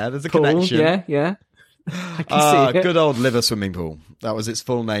 Yeah, there's a pool, connection. Yeah. I can see it. Good old liver swimming pool. That was its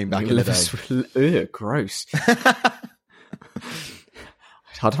full name back in the day. Ugh, gross. I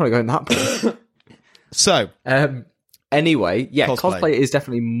don't want to go in that pool. So... anyway, yeah, cosplay is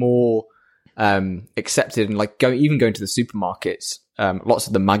definitely more accepted, and like even going to the supermarkets, lots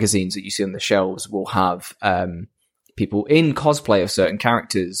of the magazines that you see on the shelves will have people in cosplay of certain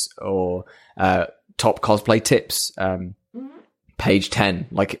characters, or top cosplay tips, page 10,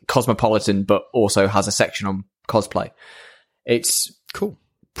 like Cosmopolitan, but also has a section on cosplay. It's cool.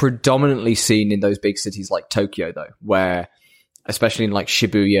 Predominantly seen in those big cities like Tokyo, though, where, especially in like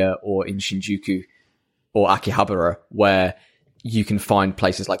Shibuya or in Shinjuku or Akihabara, where you can find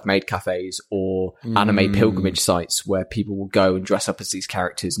places like maid cafes or anime pilgrimage sites where people will go and dress up as these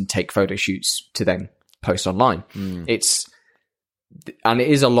characters and take photo shoots to then post online. It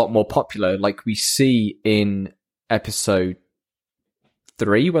is a lot more popular, like we see in episode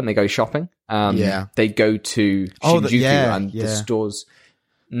 3 when they go shopping. They go to Shinjuku and the stores.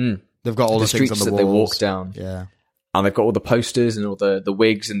 They've got all the streets things on the that they walls. walk down. Yeah. And they've got all the posters and all the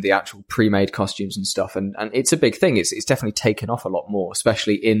wigs and the actual pre-made costumes and stuff. And it's a big thing. It's definitely taken off a lot more,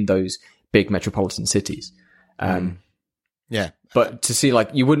 especially in those big metropolitan cities. Yeah. But to see,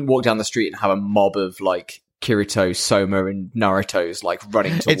 like, you wouldn't walk down the street and have a mob of, like, Kirito, Soma, and Naruto's, like,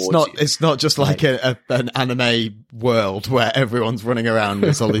 running towards you. It's not just like an anime world where everyone's running around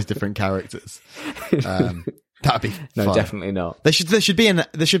with all these different characters. That'd be fun. No, definitely not. There should be a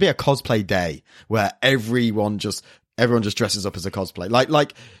cosplay day where everyone just dresses up as a cosplay,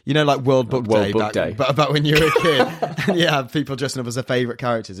 like you know, like World Book Day. But about when you were a kid, and you have people dressing up as their favorite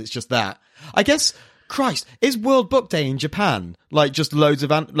characters. It's just that. I guess. Christ, is World Book Day in Japan like just loads of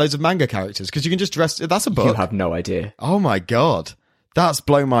manga characters? Because you can just dress. That's a book. You have no idea. Oh my god, that's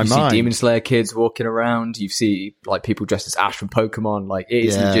blown my mind. You see Demon Slayer kids walking around. You see like people dressed as Ash from Pokemon. Like, it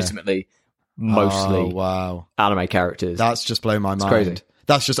is legitimately mostly anime characters. That's just blown my mind. Crazy.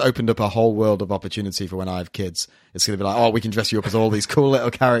 That's just opened up a whole world of opportunity for when I have kids. It's going to be like, oh, we can dress you up as all these cool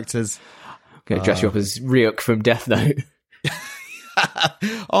little characters. I'm going to dress you up as Ryuk from Death Note.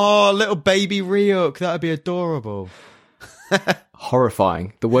 Oh, little baby Ryuk. That would be adorable.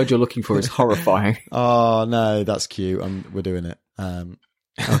 Horrifying. The word you're looking for is horrifying. Oh, no, that's cute. We're doing it.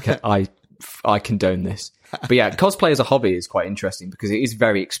 Okay, I condone this. But yeah, cosplay as a hobby is quite interesting because it is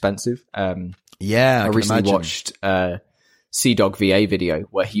very expensive. I recently watched C-Dog VA video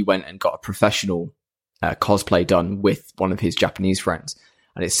where he went and got a professional cosplay done with one of his Japanese friends,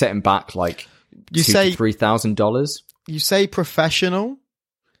 and it set him back like $2,000 to $3,000. You say professional?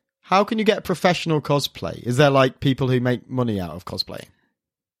 How can you get professional cosplay? Is there like people who make money out of cosplay?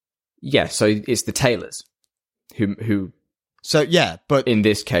 Yeah, so it's the tailors who. So yeah, but in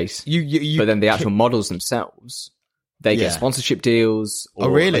this case, but then the actual models themselves, they get sponsorship deals. Oh,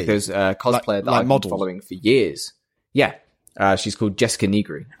 really? Like there's a cosplayer that I've been following for years. Yeah, she's called Jessica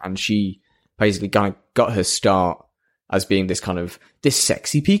Negri, and she basically kind of got her start as being this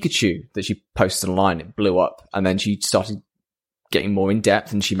sexy Pikachu that she posted online. It blew up, and then she started getting more in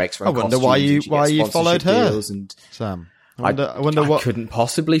depth, and she makes her own costumes. I wonder why you followed her, Sam. I wonder what. I couldn't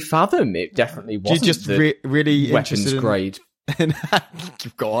possibly fathom. It definitely wasn't. She's just really weapons grade.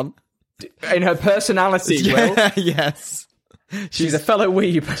 Go on. In her personality, Will. Yes. She's a fellow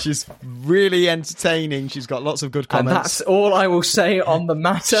weeb. She's really entertaining. She's got lots of good comments. And that's all I will say on the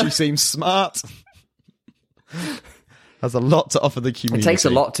matter. She seems smart. Has a lot to offer the community. It takes a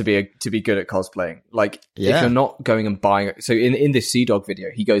lot to be good at cosplaying. Like, if you're not going and buying... So in this C-Dog video,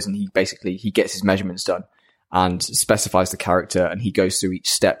 he goes and he gets his measurements done and specifies the character, and he goes through each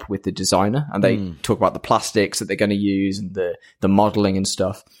step with the designer, and they talk about the plastics that they're going to use and the modeling and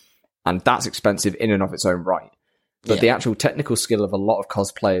stuff. And that's expensive in and of its own right. But the actual technical skill of a lot of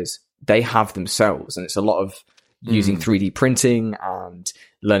cosplayers, they have themselves, and it's a lot of using 3D printing and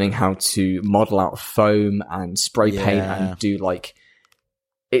learning how to model out foam and spray paint and do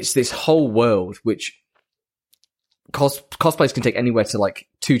it's this whole world which cosplayers can take anywhere to like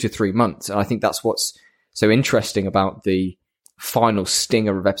 2 to 3 months. And I think that's what's so interesting about the final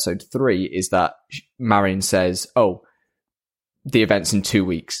stinger of episode 3 is that Marion says, "Oh, the event's in 2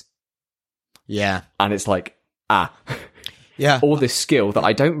 weeks." Yeah. And it's like, yeah, all this skill that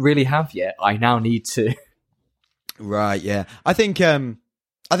I don't really have yet, I now need to. Right. Yeah. I think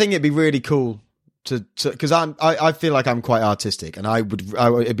it'd be really cool to because I feel like I'm quite artistic, and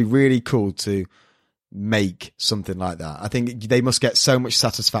it'd be really cool to make something like that. I think they must get so much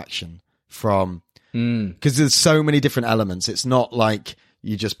satisfaction from because there's so many different elements. It's not like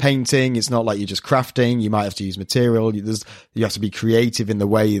you're just painting. It's not like you're just crafting. You might have to use material. You have to be creative in the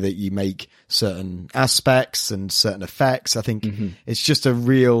way that you make certain aspects and certain effects. I think it's just a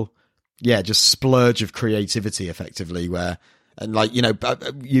real, just splurge of creativity effectively where, and like, you know,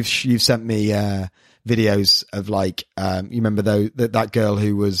 you've sent me, videos of like, you remember that girl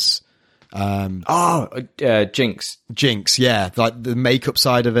who was, Jinx. Yeah. Like the makeup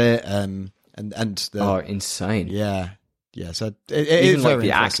side of it. And insane. Yeah. Yeah, so it even is like very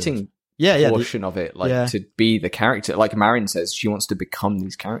the impressive. acting portion of it, like to be the character. Like Marion says, she wants to become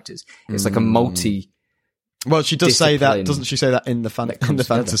these characters. It's like a multi. Well, she does say that, doesn't she? Say that in the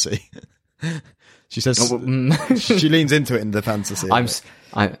fantasy. She says she leans into it in the fantasy.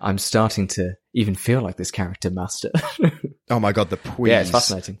 I'm starting to even feel like this character master. Oh my god, the Pweeze! Yeah, it's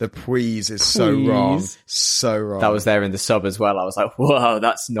fascinating. The Pweeze is so wrong, so wrong. That was there in the sub as well. I was like, whoa,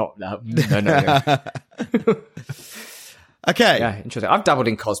 that's not that. No. Okay. Yeah, interesting. I've dabbled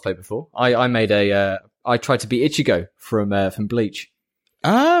in cosplay before. I made I tried to be Ichigo from Bleach.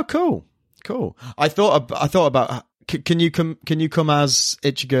 Oh, cool. I thought about. Can you come as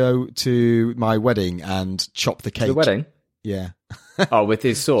Ichigo to my wedding and chop the cake? The wedding? Yeah. Oh, with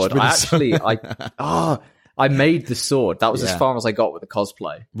his sword. I made the sword. That was as far as I got with the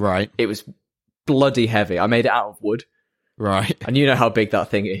cosplay. Right. It was bloody heavy. I made it out of wood. Right. And you know how big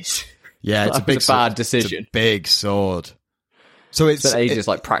that thing is. Yeah, it's a big bad decision. It's a big sword. So it's spent ages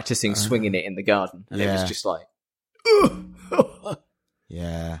like practicing swinging it in the garden, and it was just like,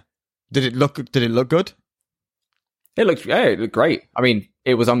 yeah. Did it look good? It looked great. I mean,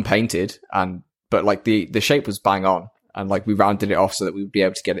 it was unpainted, but like the shape was bang on, and like we rounded it off so that we would be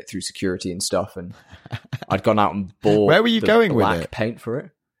able to get it through security and stuff. And I'd gone out and bought. Where were you going with it? Paint for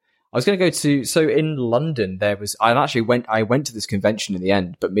it. I was going to go so in London I went to this convention in the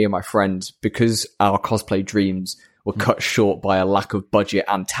end, but me and my friends, because our cosplay dreams were cut short by a lack of budget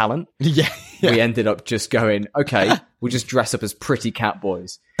and talent. Yeah. We ended up just going, okay, we'll just dress up as pretty cat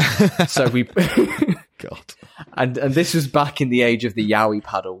boys. So we, God, and this was back in the age of the yaoi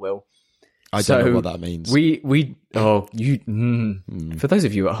paddle, Will. I don't know what that means. For those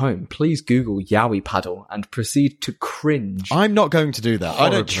of you at home, please Google yaoi paddle and proceed to cringe. I'm not going to do that. Horribly. I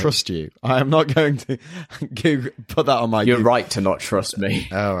don't trust you. I am not going to put that on my You're right to not trust me.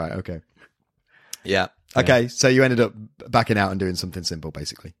 Oh, right. Okay. Yeah. Okay. So you ended up backing out and doing something simple,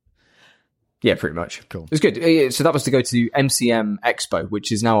 basically. Yeah, pretty much. Cool. It was good. So that was to go to MCM Expo,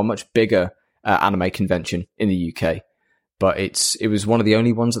 which is now a much bigger anime convention in the UK. But it was one of the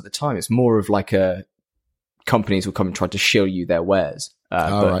only ones at the time. It's more of like companies will come and try to show you their wares.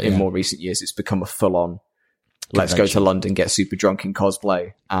 In more recent years, it's become a full-on, let's go to London, get super drunk in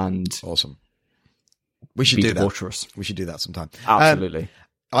cosplay. And awesome. We should do that. We should do that sometime. Absolutely.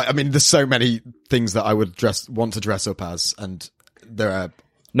 I mean, there's so many things that I would want to dress up as, and there are...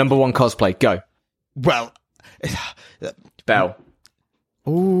 Number one cosplay, go. Well... Belle.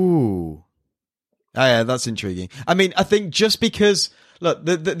 Ooh. Oh, yeah, that's intriguing. I mean, I think just because... Look,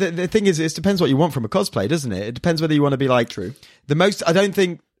 the thing is, it depends what you want from a cosplay, doesn't it? It depends whether you want to be like... True. I don't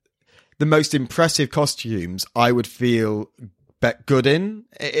think the most impressive costumes I would feel... good in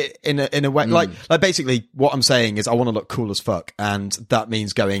a way, like basically what I'm saying is I want to look cool as fuck, and that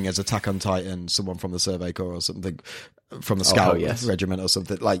means going as Attack on Titan, someone from the Survey Corps or something from the Scout Regiment or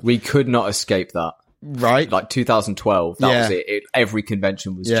something. Like we could not escape that, right? Like 2012, that was it. Every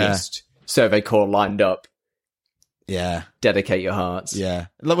convention was just Survey Corps lined up. Yeah, dedicate your hearts. Yeah,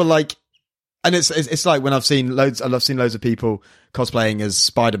 like, and it's like when I've seen loads of people cosplaying as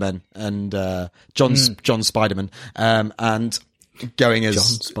Spider-Man and John Spider-Man, and going as John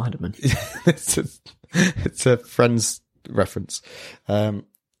Spider-Man. it's a Friends reference. Anyway,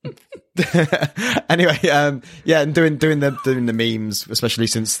 and doing the memes, especially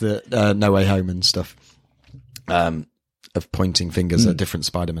since the No Way Home and stuff, of pointing fingers at different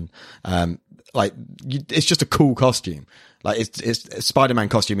Spider-Man. It's just a cool costume. Like it's a Spider-Man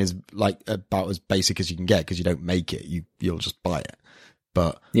costume is like about as basic as you can get because you don't make it. You'll just buy it.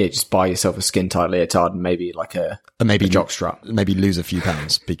 But yeah, just buy yourself a skin tight leotard and maybe like a jockstrap. Maybe lose a few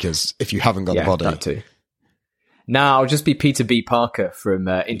pounds because if you haven't got the body, that too. Nah, I'll just be Peter B. Parker from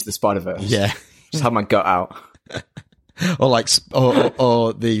Into the Spider-Verse. Yeah. Just have my gut out.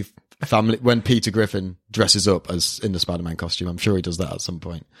 or the family when Peter Griffin dresses up as in the Spider-Man costume. I'm sure he does that at some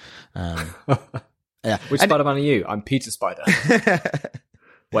point. Yeah. Which Spider-Man are you? I'm Peter Spider.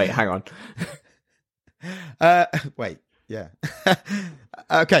 Wait, hang on. Wait, yeah.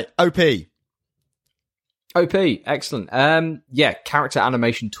 Okay, OP. OP, excellent. Yeah, character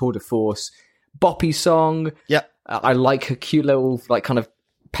animation tour de force. Boppy song. Yeah. I like her cute little, like, kind of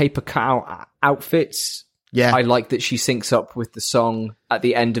paper cutout outfits. Yeah. I like that she syncs up with the song at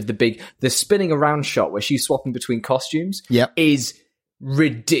the end of the spinning around shot where she's swapping between costumes. Yep. Is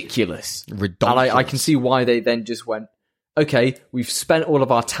ridiculous. And I can see why they then just went, okay, we've spent all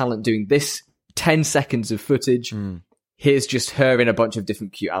of our talent doing this 10 seconds of footage. Here's just her in a bunch of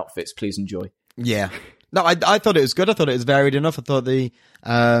different cute outfits. Please enjoy. Yeah. No, I thought it was good. I thought it was varied enough. I thought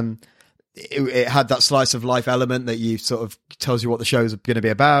it had that slice of life element that you sort of tells you what the show's going to be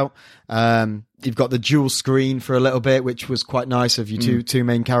about. You've got the dual screen for a little bit, which was quite nice of you two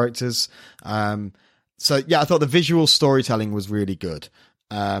main characters. So yeah, I thought the visual storytelling was really good.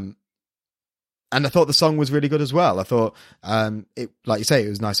 And I thought the song was really good as well. I thought, like you say, it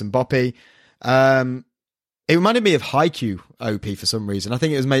was nice and boppy. It reminded me of Haikyuu OP for some reason. I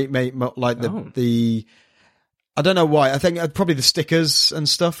think it was made like the I don't know why. I think probably the stickers and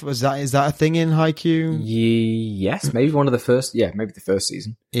stuff. Is that a thing in Haikyuu? Yes, maybe one of the first. Yeah, maybe the first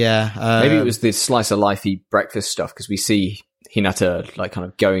season. Yeah, maybe it was the slice of lifey breakfast stuff because we see Hinata like kind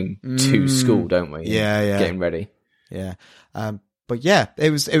of going to school, don't we? Yeah, getting ready. Yeah, but yeah, it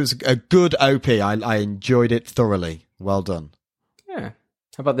was a good OP. I enjoyed it thoroughly. Well done. Yeah.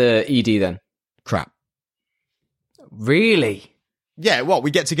 How about the ED then? Crap. Really? Yeah, what,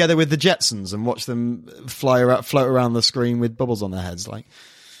 we get together with the Jetsons and watch them float around the screen with bubbles on their heads, like,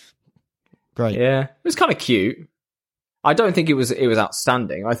 great. Yeah, it was kind of cute. I don't think it was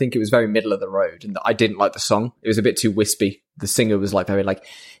outstanding. I think it was very middle of the road, and I didn't like the song. It was a bit too wispy. The singer was like very like,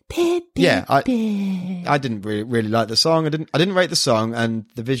 yeah. I didn't really like the song. I didn't rate the song, and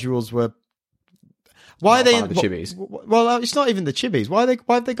the visuals were. Why are they in the chibis? Well, it's not even the chibis. Why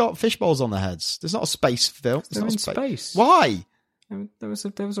have they got fishbowls on their heads? There's not a space film. They're in space. Why? There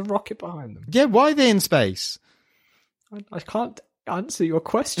was a rocket behind them. Yeah, why are they in space? I can't answer your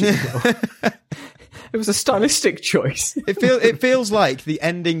question. It was a stylistic choice. It feels like the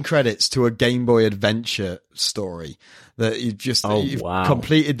ending credits to a Game Boy Adventure story that you've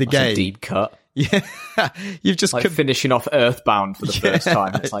completed the game. A deep cut. Yeah, you've just like finishing off Earthbound for the first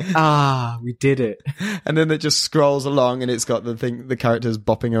time. It's like, we did it. And then it just scrolls along, and it's got the characters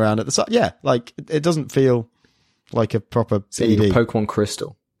bopping around at the side. Yeah, like it doesn't feel like a proper CD. Pokemon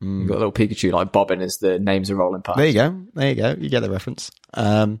Crystal. You've got a little Pikachu like bobbing as the names are rolling past. There you go. You get the reference.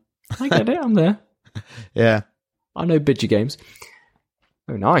 I get it. I'm there. Yeah, I know Bidger games.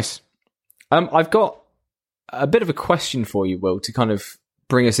 Oh, nice. I've got a bit of a question for you, Will, to kind of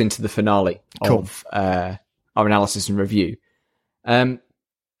bring us into the finale of our analysis and review.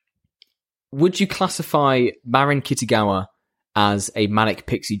 Would you classify Marin Kitagawa as a manic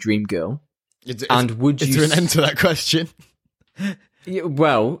pixie dream girl? Is there an end to that question? Yeah,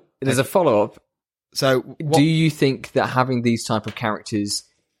 well, there's a follow-up. So, do you think that having these type of characters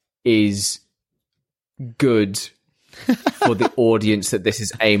is good for the audience that this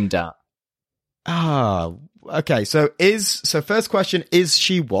is aimed at? Okay. So first question, is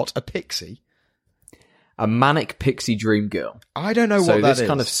she what? A pixie? A manic pixie dream girl. I don't know what that is. So this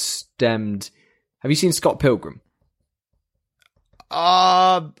kind of stemmed... Have you seen Scott Pilgrim?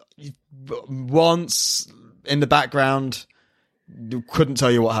 Once in the background, couldn't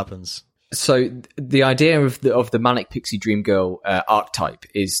tell you what happens. So the idea of the manic pixie dream girl archetype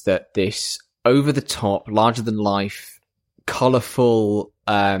is that this over-the-top, larger-than-life, colourful,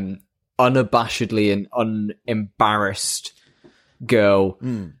 unabashedly and unembarrassed girl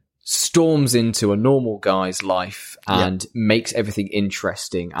storms into a normal guy's life and makes everything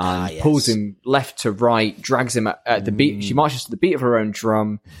interesting and pulls him left to right, drags him at the beat. She marches to the beat of her own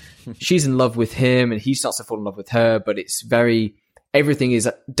drum. She's in love with him and he starts to fall in love with her, but it's everything is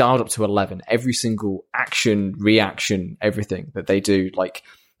dialed up to 11. Every single action, reaction, everything that they do, like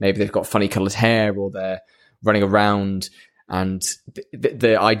maybe they've got funny coloured hair or they're running around, and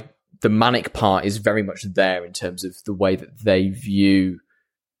the manic part is very much there in terms of the way that they view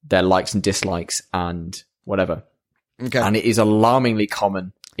their likes and dislikes and whatever. Okay. And it is alarmingly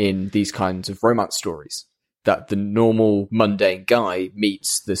common in these kinds of romance stories that the normal mundane guy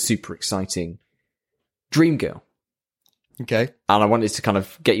meets the super exciting dream girl. Okay. And I wanted to kind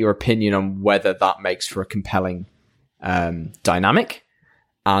of get your opinion on whether that makes for a compelling dynamic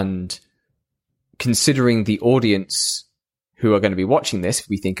and considering the audience who are going to be watching this, if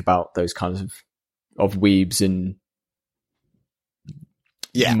we think about those kinds of weebs and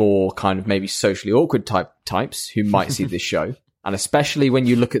more kind of maybe socially awkward types who might see this show, and especially when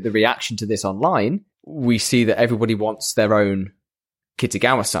you look at the reaction to this online, we see that everybody wants their own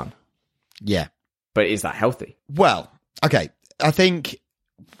Kitagawa-san. Yeah. But is that healthy? Well, okay. I think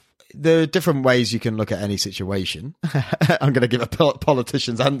there are different ways you can look at any situation. I'm going to give a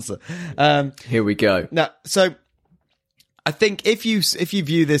politician's answer. Here we go. Now, so I think if you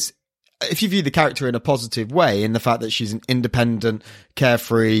view the character in a positive way, in the fact that she's an independent,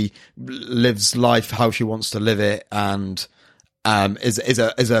 carefree, lives life how she wants to live it, and you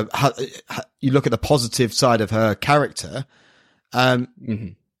look at the positive side of her character,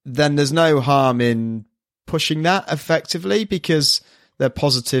 then there's no harm in pushing that effectively, because they're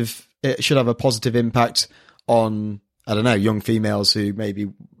positive. It should have a positive impact on, I don't know, young females who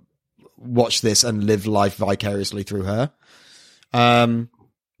maybe watch this and live life vicariously through her.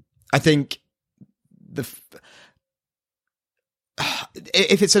 I think if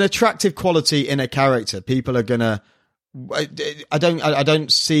it's an attractive quality in a character, people are gonna. I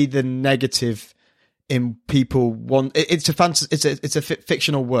don't see the negative in people want. It's a fantasy. It's a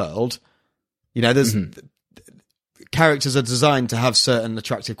fictional world. You know, there's characters are designed to have certain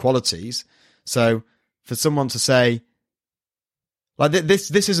attractive qualities. So for someone to say, like,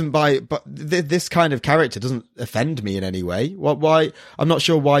 this isn't but this kind of character doesn't offend me in any way. Why? I'm not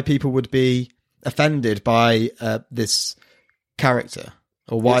sure why people would be offended by this character,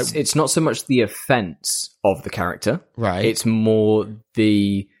 or why. It's not so much the offense of the character, right? It's more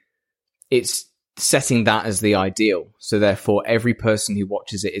it's setting that as the ideal. So therefore, every person who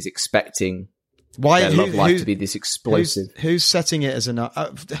watches it is expecting their love life to be this explosive. Who's setting it as an?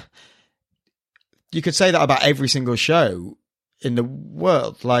 You could say that about every single show in the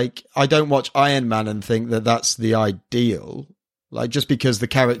world. Like, I don't watch Iron Man and think that that's the ideal. Like, just because the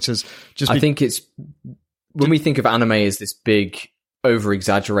characters, I think it's when we think of anime as this big,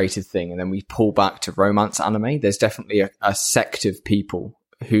 over-exaggerated thing, and then we pull back to romance anime, there's definitely a sect of people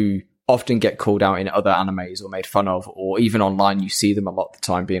who often get called out in other animes or made fun of, or even online you see them a lot of the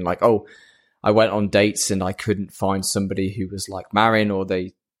time being like, oh, I went on dates and I couldn't find somebody who was like Marin, or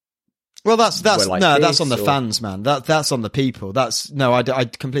they. Well, that's like no, this, that's on the fans, man. That's on the people. I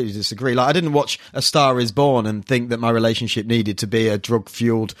completely disagree. Like, I didn't watch A Star Is Born and think that my relationship needed to be a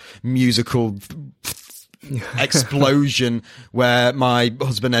drug-fueled musical explosion where my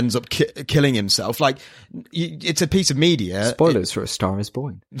husband ends up killing himself. Like, it's a piece of media. Spoilers for A Star Is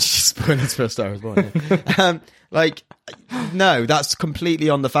Born. Spoilers for A Star Is Born. Yeah. Like, no, that's completely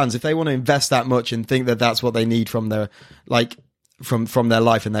on the fans. If they want to invest that much and think that that's what they need from their, like, from their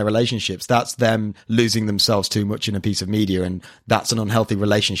life and their relationships, that's them losing themselves too much in a piece of media, and that's an unhealthy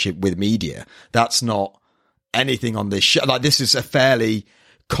relationship with media. That's not anything on this show. Like, this is a fairly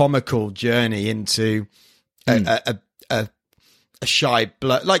comical journey into a shy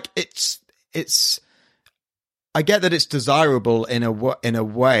blood. Like, it's. I get that it's desirable in a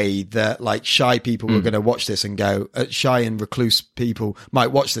way that, like, shy people are going to watch this and go, shy and recluse people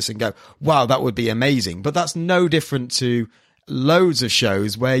might watch this and go, wow, that would be amazing. But that's no different to loads of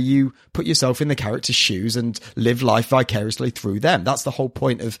shows where you put yourself in the character's shoes and live life vicariously through them. That's the whole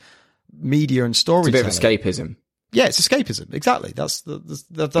point of media and storytelling. It's a bit of escapism. Yeah, it's escapism. Exactly. That's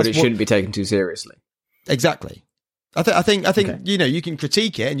but it shouldn't be taken too seriously. Exactly. I think okay. You know, you can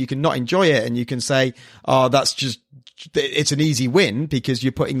critique it and you can not enjoy it, and you can say, oh, it's an easy win because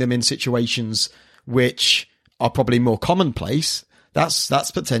you're putting them in situations which are probably more commonplace.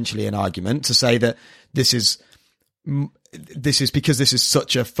 That's potentially an argument to say that this is because this is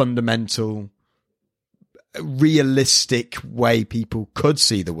such a fundamental, realistic way people could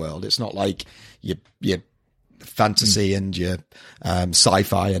see the world. It's not like your fantasy and your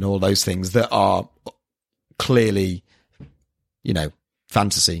sci-fi and all those things that are clearly, you know,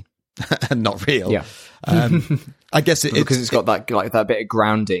 fantasy and not real. Yeah. I guess because it's got that bit of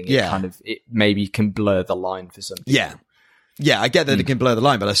grounding. Yeah. It maybe can blur the line for some people. Yeah. Yeah, I get that it can blur the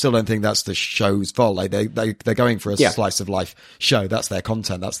line, but I still don't think that's the show's fault. Like, they're going for a slice of life show. That's their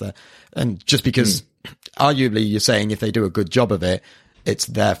content. And just because arguably you're saying if they do a good job of it, it's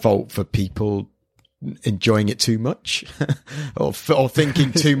their fault for people enjoying it too much or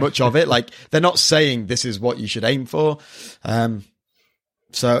thinking too much of it. Like, they're not saying this is what you should aim for.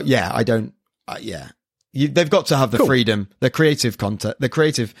 So yeah, I don't, they've got to have the freedom, the creative content, the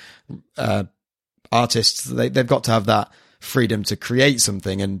creative, artists, they've got to have that freedom to create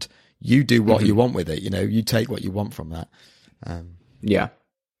something, and you do what you want with it. You know, you take what you want from that. Yeah.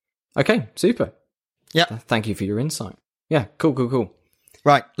 Okay. Super. Yeah. Thank you for your insight. Yeah. Cool.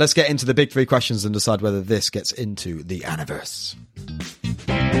 Right, let's get into the big three questions and decide whether this gets into the Aniverse.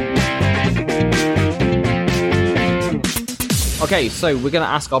 Okay, so we're going to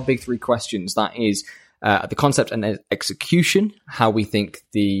ask our big three questions. That is the concept and execution, how we think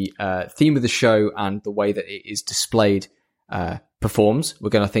the theme of the show and the way that it is displayed performs. We're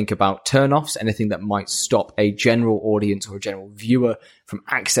going to think about turn-offs, anything that might stop a general audience or a general viewer from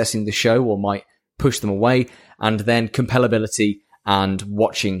accessing the show or might push them away, and then compellability and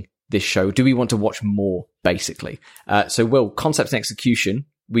watching this show. Do we want to watch more, basically? So, Will, concept and execution,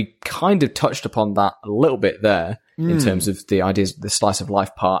 we kind of touched upon that a little bit there in terms of the ideas, the slice of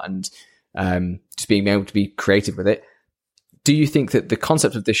life part, and just being able to be creative with it. Do you think that the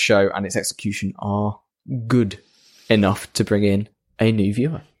concept of this show and its execution are good enough to bring in a new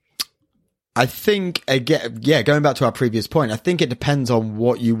viewer? I think, again, going back to our previous point, I think it depends on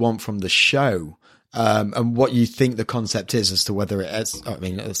what you want from the show. And what you think the concept is as to whether it is, I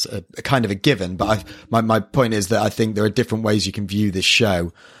mean, it's a kind of a given, but my point is that I think there are different ways you can view this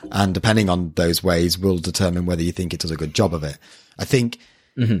show, and depending on those ways will determine whether you think it does a good job of it. I think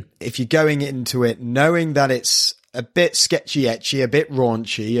if you're going into it knowing that it's a bit sketchy, etchy, a bit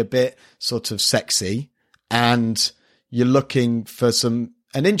raunchy, a bit sort of sexy, and you're looking for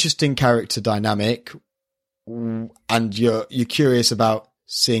an interesting character dynamic, and you're curious about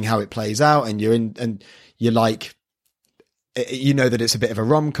seeing how it plays out, and you're like, you know that it's a bit of a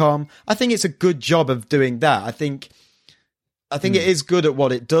rom-com. I think it's a good job of doing that. I think it is good at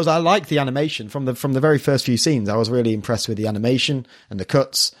what it does. I like the animation from the very first few scenes. I was really impressed with the animation and the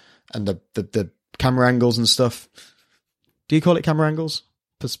cuts and the camera angles and stuff. Do you call it camera angles?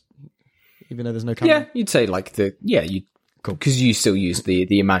 Even though there's no camera? Yeah, you'd say like cool. Because you still use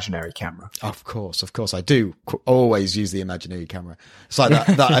the imaginary camera. Of course, I do always use the imaginary camera. It's like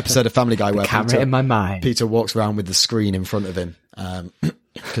that episode of Family Guy where camera in my mind. Peter walks around with the screen in front of him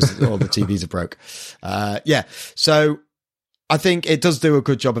because all the TVs are broke. So I think it does do a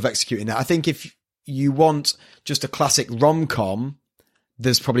good job of executing that. I think if you want just a classic rom-com,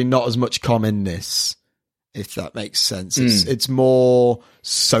 there's probably not as much com in this, if that makes sense. It's more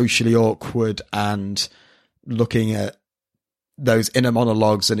socially awkward and looking at those inner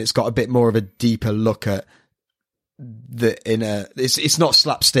monologues, and it's got a bit more of a deeper look at the inner. It's not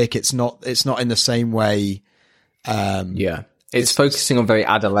slapstick. It's not in the same way. It's focusing on very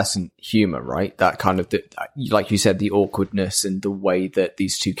adolescent humor, right? That kind of, like you said, the awkwardness and the way that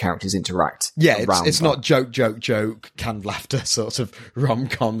these two characters interact. Yeah, it's not joke, canned laughter sort of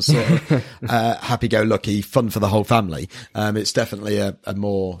rom-com sort of happy-go-lucky fun for the whole family. It's definitely a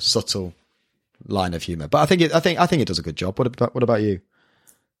more subtle line of humor, but I think it does a good job. What about you?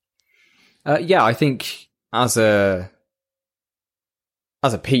 I think as a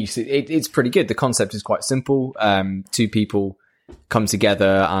piece, it's pretty good. The concept is quite simple. Two people come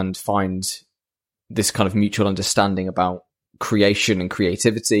together and find this kind of mutual understanding about creation and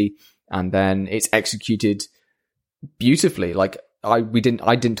creativity, and then it's executed beautifully. Like I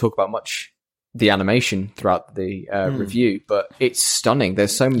didn't talk about much the animation throughout the review, but it's stunning.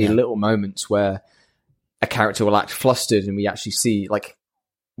 There's so many little moments where a character will act flustered, and we actually see, like,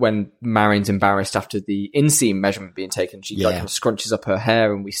 when Marion's embarrassed after the inseam measurement being taken, she like kind of scrunches up her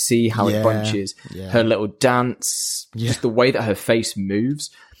hair, and we see how it bunches. Her little dance, just the way that her face moves.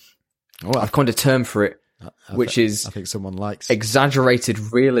 Oh, I've coined a term for it, which is, I think someone likes exaggerated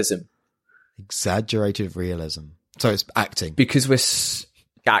realism. Exaggerated realism. So it's acting, because we're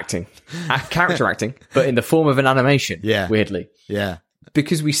character acting, but in the form of an animation. Weirdly,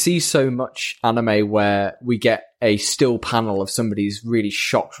 because we see so much anime where we get a still panel of somebody's really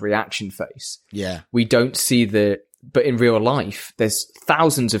shocked reaction face. We don't see but in real life, there's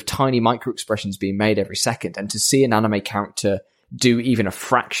thousands of tiny micro expressions being made every second, and to see an anime character do even a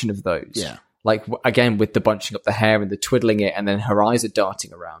fraction of those, like again with the bunching up the hair and the twiddling it, and then her eyes are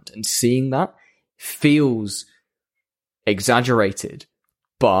darting around, and seeing that feels exaggerated,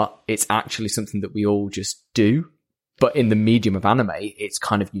 but it's actually something that we all just do. But in the medium of anime, it's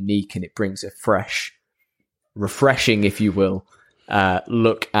kind of unique, and it brings a fresh, refreshing, if you will,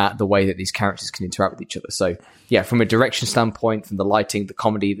 look at the way that these characters can interact with each other. So yeah, from a direction standpoint, from the lighting, the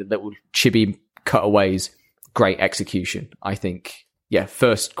comedy, the little chibi cutaways, great execution. I think,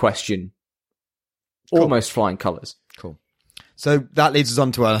 first question, almost flying colours. Cool. So that leads us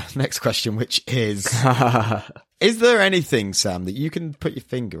on to our next question, which is... Is there anything, Sam, that you can put your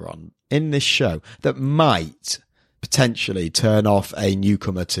finger on in this show that might potentially turn off a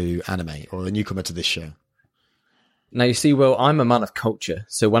newcomer to anime or a newcomer to this show? Now, you see, Will, I'm a man of culture.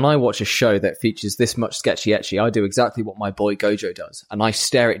 So when I watch a show that features this much sketchy etchy, I do exactly what my boy Gojo does. And I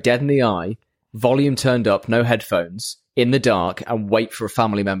stare it dead in the eye, volume turned up, no headphones, in the dark and wait for a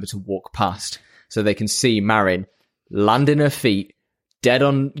family member to walk past so they can see Marin landing her feet dead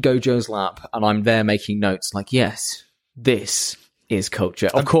on Gojo's lap, and I'm there making notes like, yes, this is culture.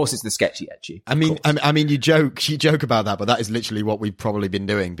 Of course, it's the sketchy etchy. I mean, you joke about that, but that is literally what we've probably been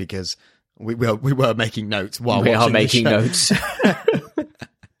doing, because we were making notes while we watching are making the notes.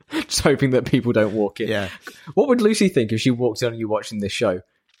 Just hoping that people don't walk in. Yeah. What would Lucy think if she walked in on you watching this show?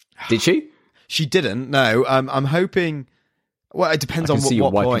 Did she? She didn't. No. I'm hoping. Well, it depends on see you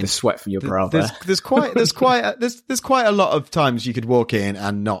what wiping point. The sweat from your brow. There's quite a lot of times you could walk in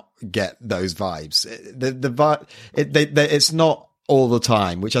and not get those vibes. It's not all the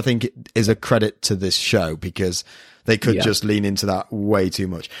time, which I think is a credit to this show, because they could just lean into that way too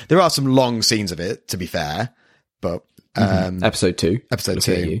much. There are some long scenes of it, to be fair, but episode 2.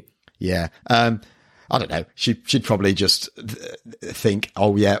 Yeah. I don't know. She'd probably just think,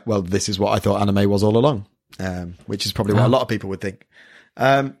 oh yeah, well, this is what I thought anime was all along. Which is probably what a lot of people would think.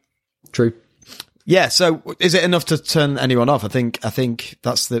 True. Yeah. So is it enough to turn anyone off? I think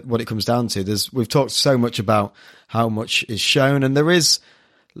that's what it comes down to. We've talked so much about how much is shown, and there is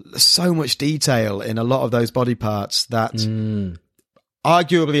so much detail in a lot of those body parts that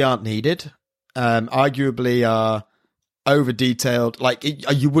arguably aren't needed, arguably are over detailed. Like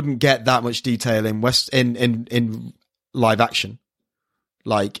you wouldn't get that much detail in live action.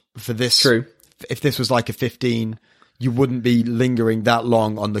 Like for this, true. If this was like a 15, you wouldn't be lingering that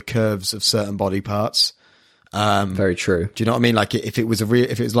long on the curves of certain body parts. Very true. Do you know what I mean? Like if it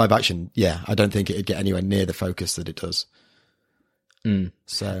was live action, yeah, I don't think it'd get anywhere near the focus that it does.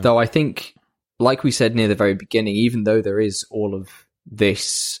 So, though I think, like we said near the very beginning, even though there is all of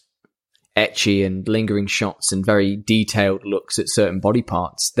this etchy and lingering shots and very detailed looks at certain body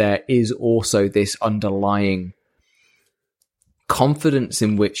parts, there is also this underlying confidence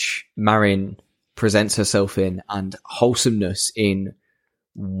in which Marin presents herself in, and wholesomeness in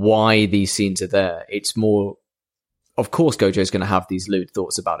why these scenes are there. It's more, of course, Gojo's going to have these lewd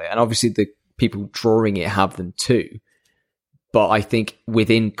thoughts about it, and obviously the people drawing it have them too. But I think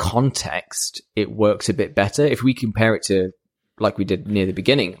within context, it works a bit better. If we compare it to, like we did near the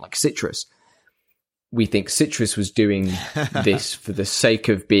beginning, like Citrus, we think Citrus was doing this for the sake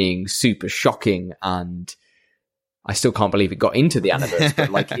of being super shocking, and I still can't believe it got into the Aniverse,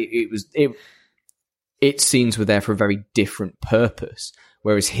 but like its scenes were there for a very different purpose.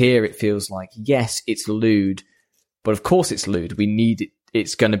 Whereas here it feels like, yes, it's lewd, but of course it's lewd. We need it.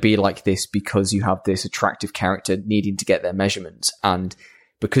 It's going to be like this because you have this attractive character needing to get their measurements. And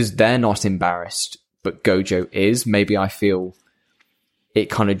because they're not embarrassed, but Gojo is, maybe I feel it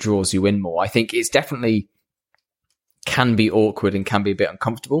kind of draws you in more. I think it's definitely can be awkward and can be a bit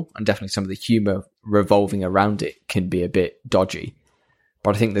uncomfortable. And definitely some of the humor revolving around it can be a bit dodgy.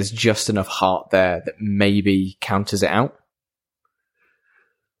 But I think there's just enough heart there that maybe counters it out.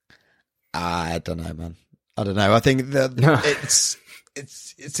 I don't know, man. I don't know. I think that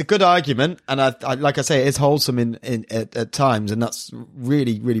it's a good argument, and I like I say, it's wholesome at times, and that's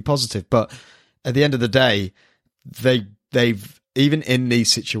really, really positive. But at the end of the day, they've even in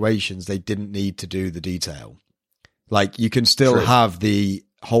these situations, they didn't need to do the detail. Like you can still have the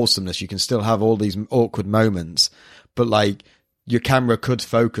wholesomeness, you can still have all these awkward moments, but like your camera could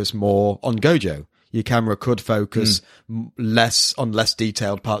focus more on Gojo. Your camera could focus less on less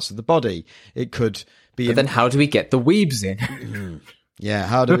detailed parts of the body. It could be. But then, how do we get the weebs in? Yeah,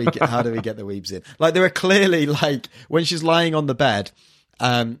 how do we get the weebs in? Like there are clearly like when she's lying on the bed,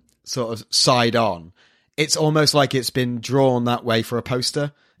 sort of side on. It's almost like it's been drawn that way for a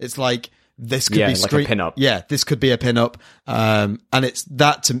poster. It's like this could be like a pin-up. Yeah, this could be a pin-up. And it's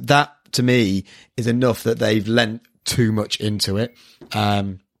that to me is enough that they've lent too much into it.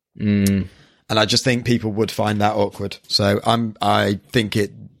 And I just think people would find that awkward. So I think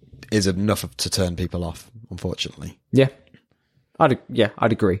it is enough to turn people off, unfortunately. Yeah. I'd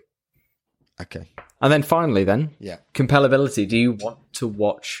agree. Okay. And then finally compellability. Do you want to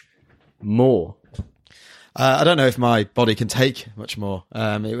watch more? I don't know if my body can take much more.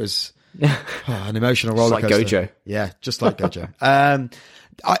 It was an emotional roller coaster. Like Gojo. Yeah, just like Gojo.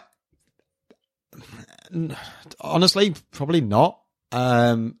 Honestly, probably not.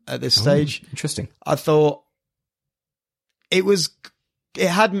 At this stage, interesting. I thought it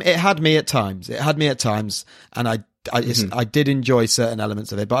had me at times. It had me at times, and I did enjoy certain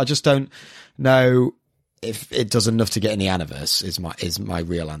elements of it, but I just don't know if it does enough to get in the Aniverse. Is my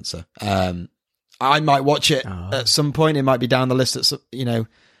real answer. I might watch it at some point. It might be down the list at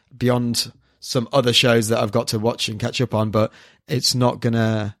beyond some other shows that I've got to watch and catch up on, but it's not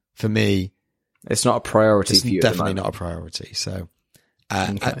gonna for me. It's not a priority for you. Definitely not a priority. So.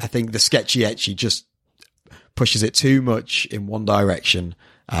 Okay. I think the sketchy etchy just pushes it too much in one direction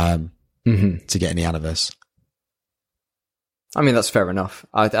to get in the Aniverse. I mean, that's fair enough.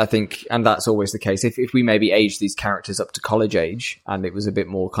 I think, and that's always the case. If we maybe age these characters up to college age, and it was a bit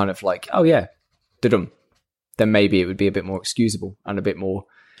more kind of like, oh yeah, dum, then maybe it would be a bit more excusable and a bit more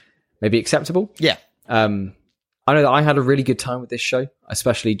maybe acceptable. Yeah. I know that I had a really good time with this show,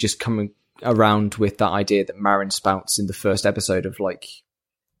 especially just coming around with that idea that Marin spouts in the first episode of like,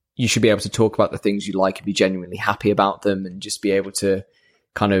 you should be able to talk about the things you like and be genuinely happy about them, and just be able to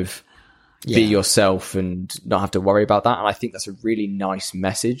kind of be yourself and not have to worry about that. And I think that's a really nice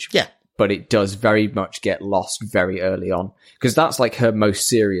message. Yeah. But it does very much get lost very early on, because that's like her most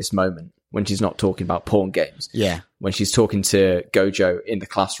serious moment, when she's not talking about porn games. Yeah. When she's talking to Gojo in the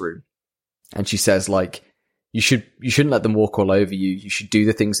classroom, and she says like, you shouldn't let them walk all over you. You should do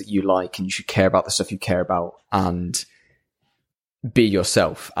the things that you like, and you should care about the stuff you care about, and be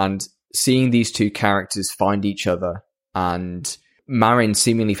yourself. And seeing these two characters find each other, and Marin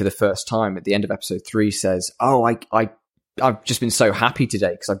seemingly for the first time at the end of episode 3 says, oh, I've just been so happy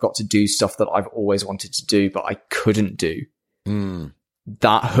today because I've got to do stuff that I've always wanted to do, but I couldn't do.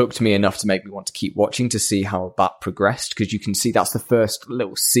 That hooked me enough to make me want to keep watching, to see how that progressed, because you can see that's the first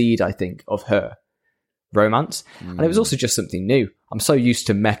little seed, I think, of her romance. And it was also just something new. I'm so used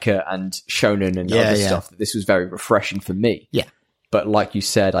to mecha and shonen and other stuff that this was very refreshing for me. Yeah. But like you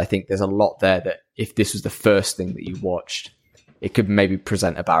said, I think there's a lot there that if this was the first thing that you watched, it could maybe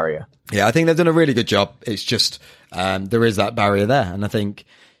present a barrier. Yeah, I think they've done a really good job. It's just there is that barrier there, and I think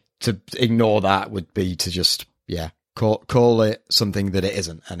to ignore that would be to just call it something that it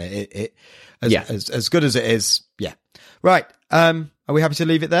isn't, and as good as it is. Yeah, right. Are we happy to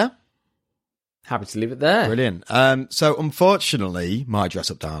leave it there? Happy to leave it there. Brilliant. So unfortunately, my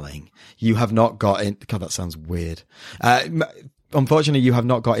dress up darling, you have not got in. God, that sounds weird. Unfortunately, you have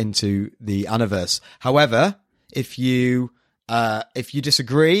not got into the Aniverse. However, if you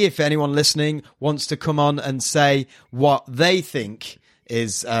disagree, if anyone listening wants to come on and say what they think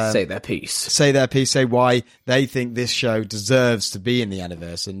is... say their piece. Say why they think this show deserves to be in the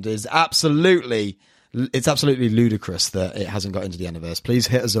Aniverse, and it's absolutely ludicrous that it hasn't got into the Aniverse. Please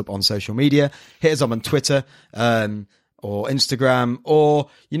hit us up on social media. Hit us up on Twitter or Instagram, or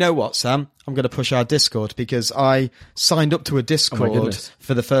you know what, Sam? I'm going to push our Discord, because I signed up to a Discord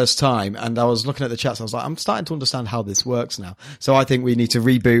for the first time, and I was looking at the chats. I was like, I'm starting to understand how this works now. So I think we need to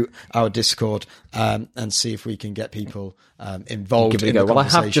reboot our Discord and see if we can get people involved. Give it a go. Well, I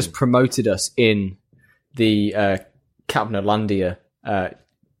have just promoted us in the Capnalandia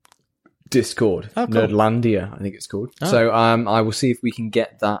Discord. Oh, cool. Nerdlandia, I think it's called. Oh. So I will see if we can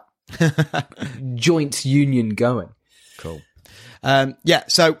get that joint union going. Cool.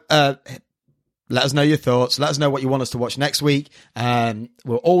 So let us know your thoughts. Let us know what you want us to watch next week.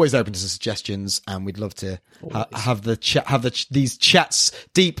 We're always open to suggestions, and we'd love to have these chats,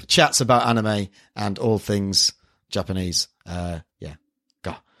 deep chats about anime and all things Japanese. God,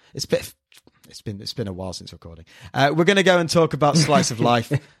 it's been a while since recording. We're going to go and talk about Slice of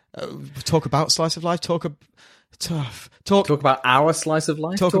Life. Talk about Slice of Life. Talk about our slice of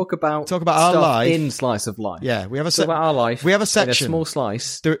life. Talk about our life in Slice of Life. Yeah, we have talk about our life. We have a section, a small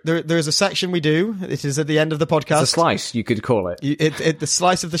slice. There is a section we do. It is at the end of the podcast. It's a slice, you could call it. The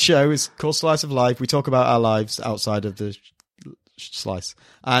slice of the show is called Slice of Life. We talk about our lives outside of the slice.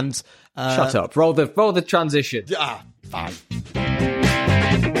 And shut up. Roll the transition. Fine.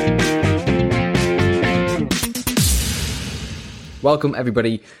 Welcome,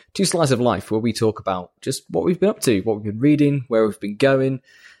 everybody, to Slice of Life, where we talk about just what we've been up to, what we've been reading, where we've been going,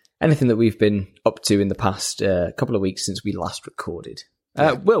 anything that we've been up to in the past couple of weeks since we last recorded.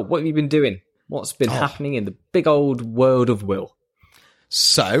 Will, what have you been doing? What's been happening in the big old world of Will?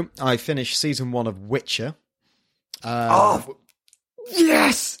 So, I finished season 1 of Witcher.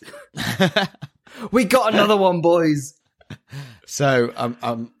 Yes! We got another one, boys! So,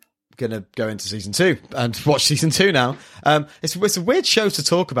 I'm going to go into season 2 and watch season 2 now. It's a weird show to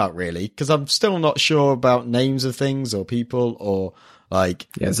talk about, really, because I'm still not sure about names of things or people, or like...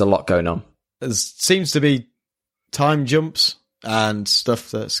 Yeah, there's a lot going on. There seems to be time jumps and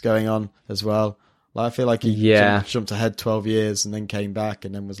stuff that's going on as well. Like, I feel like he jumped ahead 12 years and then came back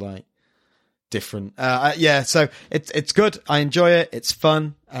and then was like different. So it's good. I enjoy it. It's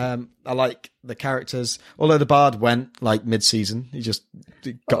fun. I like the characters. Although the Bard went like mid-season, he just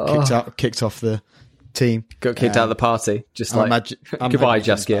got kicked off the team. Got kicked out of the party. Just like goodbye,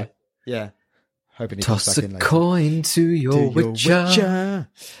 Jaskier. Yeah. Hoping he toss comes back in a later. Coin to your Witcher.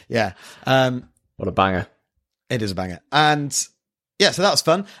 Yeah. What a banger. It is a banger. And yeah, so that was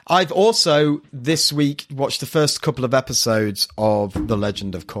fun. I've also this week watched the first couple of episodes of The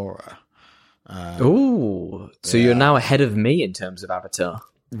Legend of Korra. Ooh, so you're now ahead of me in terms of Avatar.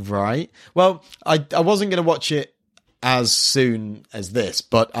 Right. Well, I wasn't going to watch it as soon as this,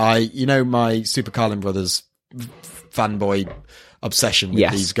 but my Super Carlin Brothers fanboy obsession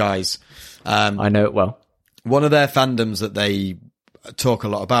with these guys. I know it well. One of their fandoms that they talk a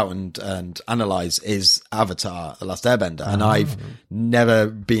lot about and analyze is Avatar: The Last Airbender, and I've never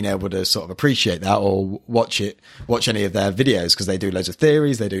been able to sort of appreciate that or watch any of their videos, because they do loads of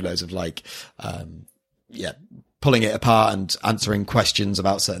theories, they do loads of pulling it apart and answering questions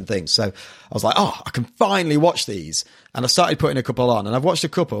about certain things. So I was like, I can finally watch these, and I started putting a couple on, and I've watched a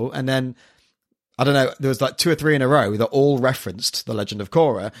couple, and then I don't know, there was like 2 or 3 in a row that all referenced The Legend of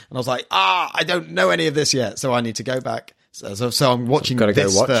Korra, and I was like, I don't know any of this yet, so I need to go back. So I'm watching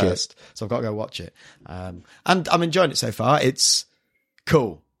this first. So I've got to go watch it. And I'm enjoying it so far. It's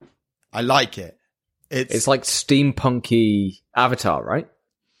cool. I like it. It's like steampunky Avatar, right?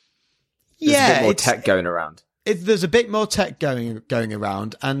 There's a bit more tech going around. There's a bit more tech going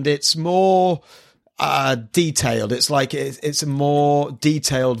around, and it's more detailed. It's like it's a more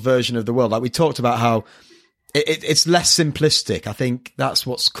detailed version of the world. Like we talked about how it's less simplistic. I think that's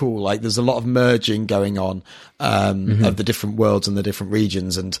what's cool. Like there's a lot of merging going on of the different worlds and the different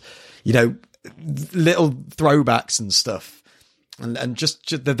regions, and little throwbacks and stuff. And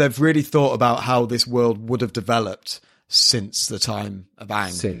just they've really thought about how this world would have developed since the time of Aang.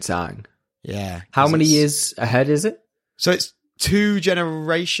 Since Aang. Yeah. How many years ahead is it? So it's 2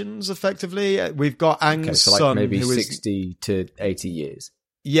 generations, effectively. We've got Aang's son, maybe who 60 to 80 years.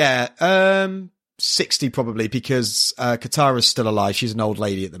 Yeah, 60 probably, because Katara's still alive. She's an old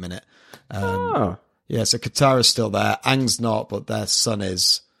lady at the minute. Yeah, so Katara's still there. Aang's not, but their son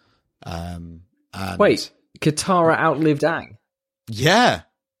is. Wait, Katara outlived Aang? Yeah.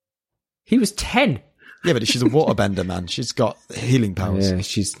 He was 10. Yeah, but she's a waterbender, man. She's got healing powers. Yeah,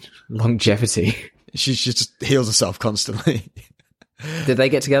 she's longevity. She just heals herself constantly. Did they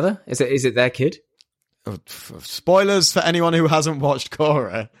get together? Is it their kid? Spoilers for anyone who hasn't watched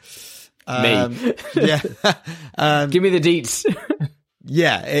Korra. Me. Yeah. Give me the deets.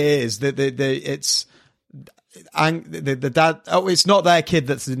 Yeah, it is. It's the dad. Oh, it's not their kid.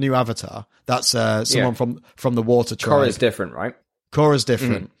 That's the new Avatar. That's someone from the Water Tribe. Korra's different, right? Korra's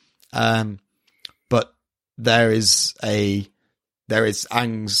different. But there is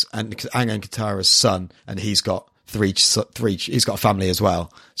Aang's and Katara's son, and he's got three. He's got a family as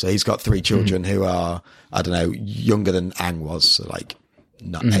well. So he's got 3 children who are, I don't know, younger than Aang was. So like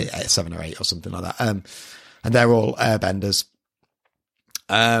 7 or 8 or something like that. And they're all airbenders.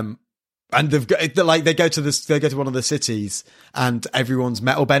 And they've got, they go to one of the cities, and everyone's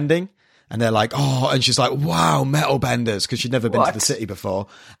metal bending, and they're like, and she's like, wow, metal benders, because she'd never been to the city before.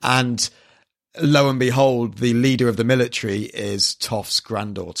 And lo and behold, the leader of the military is Toph's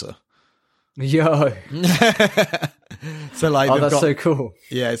granddaughter. Yo. So like, that's so cool.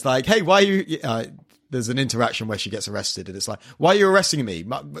 Yeah, it's like, hey, why are you? There's an interaction where she gets arrested, and it's like, why are you arresting me?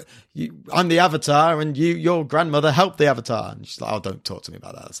 I'm the Avatar, and your grandmother helped the Avatar. And she's like, don't talk to me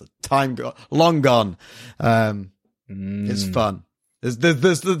about that. That's a time long gone. It's fun.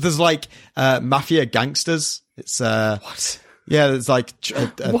 There's like mafia gangsters. It's what? Yeah, there's like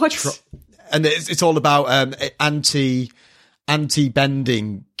what? And it's all about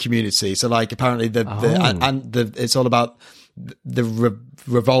anti-bending community. So like apparently it's all about the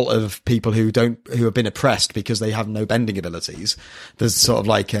revolt of people who have been oppressed because they have no bending abilities. There's sort of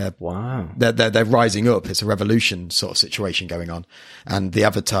like they're rising up. It's a revolution sort of situation going on, and the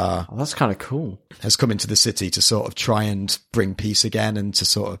Avatar that's kind of cool has come into the city to sort of try and bring peace again and to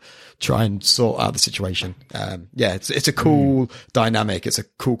sort of try and sort out the situation. It's a cool dynamic. It's a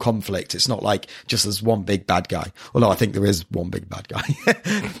cool conflict. It's not like just there's one big bad guy, although I think there is one big bad guy.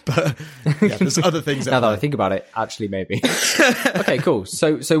 But yeah, there's other things. Now that I think about it, actually, maybe. Okay, cool.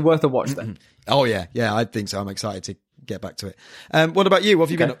 So worth a watch then. Oh yeah, I think so. I'm excited to get back to it. What about you? What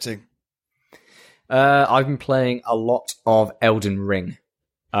have you been up to? I've been playing a lot of Elden Ring.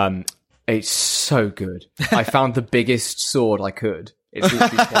 It's so good. I found the biggest sword I could. It's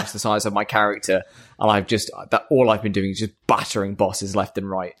literally twice the size of my character, and all I've been doing is just battering bosses left and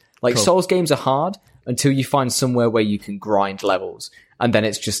right. Like cool. Souls games are hard until you find somewhere where you can grind levels, and then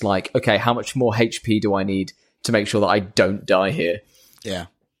it's just like, okay, how much more HP do I need to make sure that I don't die here? Yeah.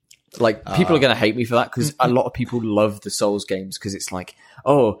 Like, people are going to hate me for that, because a lot of people love the Souls games, because it's like,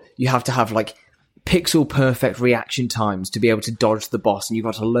 you have to have, like, pixel perfect reaction times to be able to dodge the boss, and you've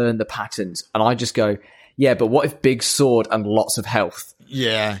got to learn the patterns. And I just go, yeah, but what if big sword and lots of health?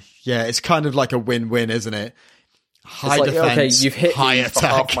 Yeah, it's kind of like a win-win, isn't it? High defense, okay, you've hit high me attack. for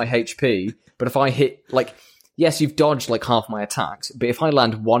half my HP, but if I hit, like, yes, you've dodged like half my attacks, but if I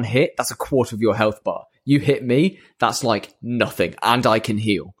land one hit, that's a quarter of your health bar. You hit me, that's like nothing, and I can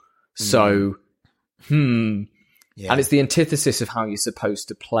heal. So, Yeah. And it's the antithesis of how you're supposed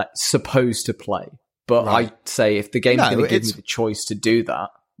to play. But Right. I'd say if the game's going to give me the choice to do that,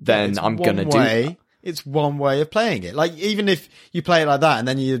 then I'm going to do that. It's one way of playing it. Like, even if you play it like that and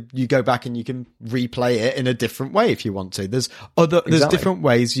then you go back and you can replay it in a different way if you want to. There's different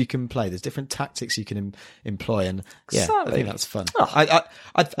ways you can play. There's different tactics you can employ. And yeah, I think that's fun. Oh, I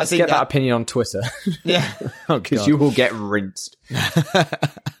let's think get that opinion on Twitter. Yeah. Because you will get rinsed.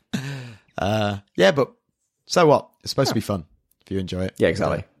 Yeah, but so what? It's supposed to be fun if you enjoy it. Yeah,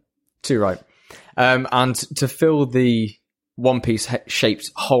 exactly. Too right. And to fill the One Piece shaped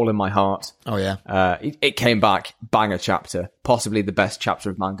hole in my heart. Oh yeah. It came back, banger chapter, possibly the best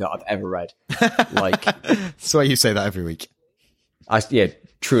chapter of manga I've ever read. Like, That's why you say that every week.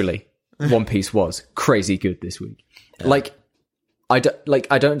 Truly, One Piece was crazy good this week. Yeah. I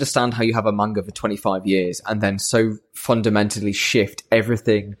don't understand how you have a manga for 25 years and then so fundamentally shift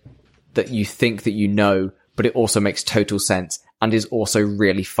everything that you think that you know, but it also makes total sense and is also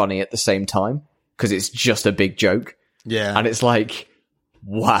really funny at the same time because it's just a big joke. Yeah. And it's like,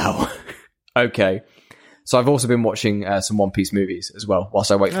 wow. Okay. So I've also been watching some One Piece movies as well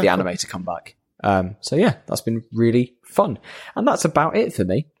whilst I wait for the anime to come back. So yeah, that's been really fun. And that's about it for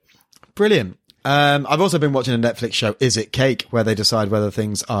me. Brilliant. I've also been watching a Netflix show, Is It Cake? Where they decide whether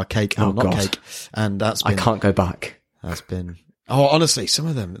things are cake or not cake. And that's been... I can't go back. That's been... Oh, honestly, some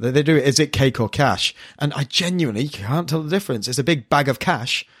of them, they do it, is it cake or cash? And I genuinely can't tell the difference. It's a big bag of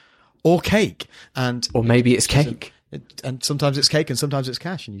cash or cake. Or maybe it's cake. And sometimes it's cake and sometimes it's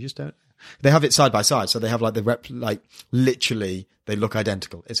cash and you just don't. They have it side by side. So they have literally, they look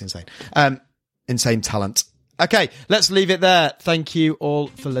identical. It's insane. Insane talent. Okay, let's leave it there. Thank you all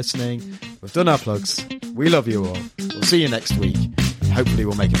for listening. We've done our plugs. We love you all. We'll see you next week. Hopefully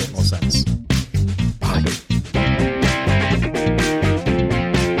we'll make a bit more sense. Bye.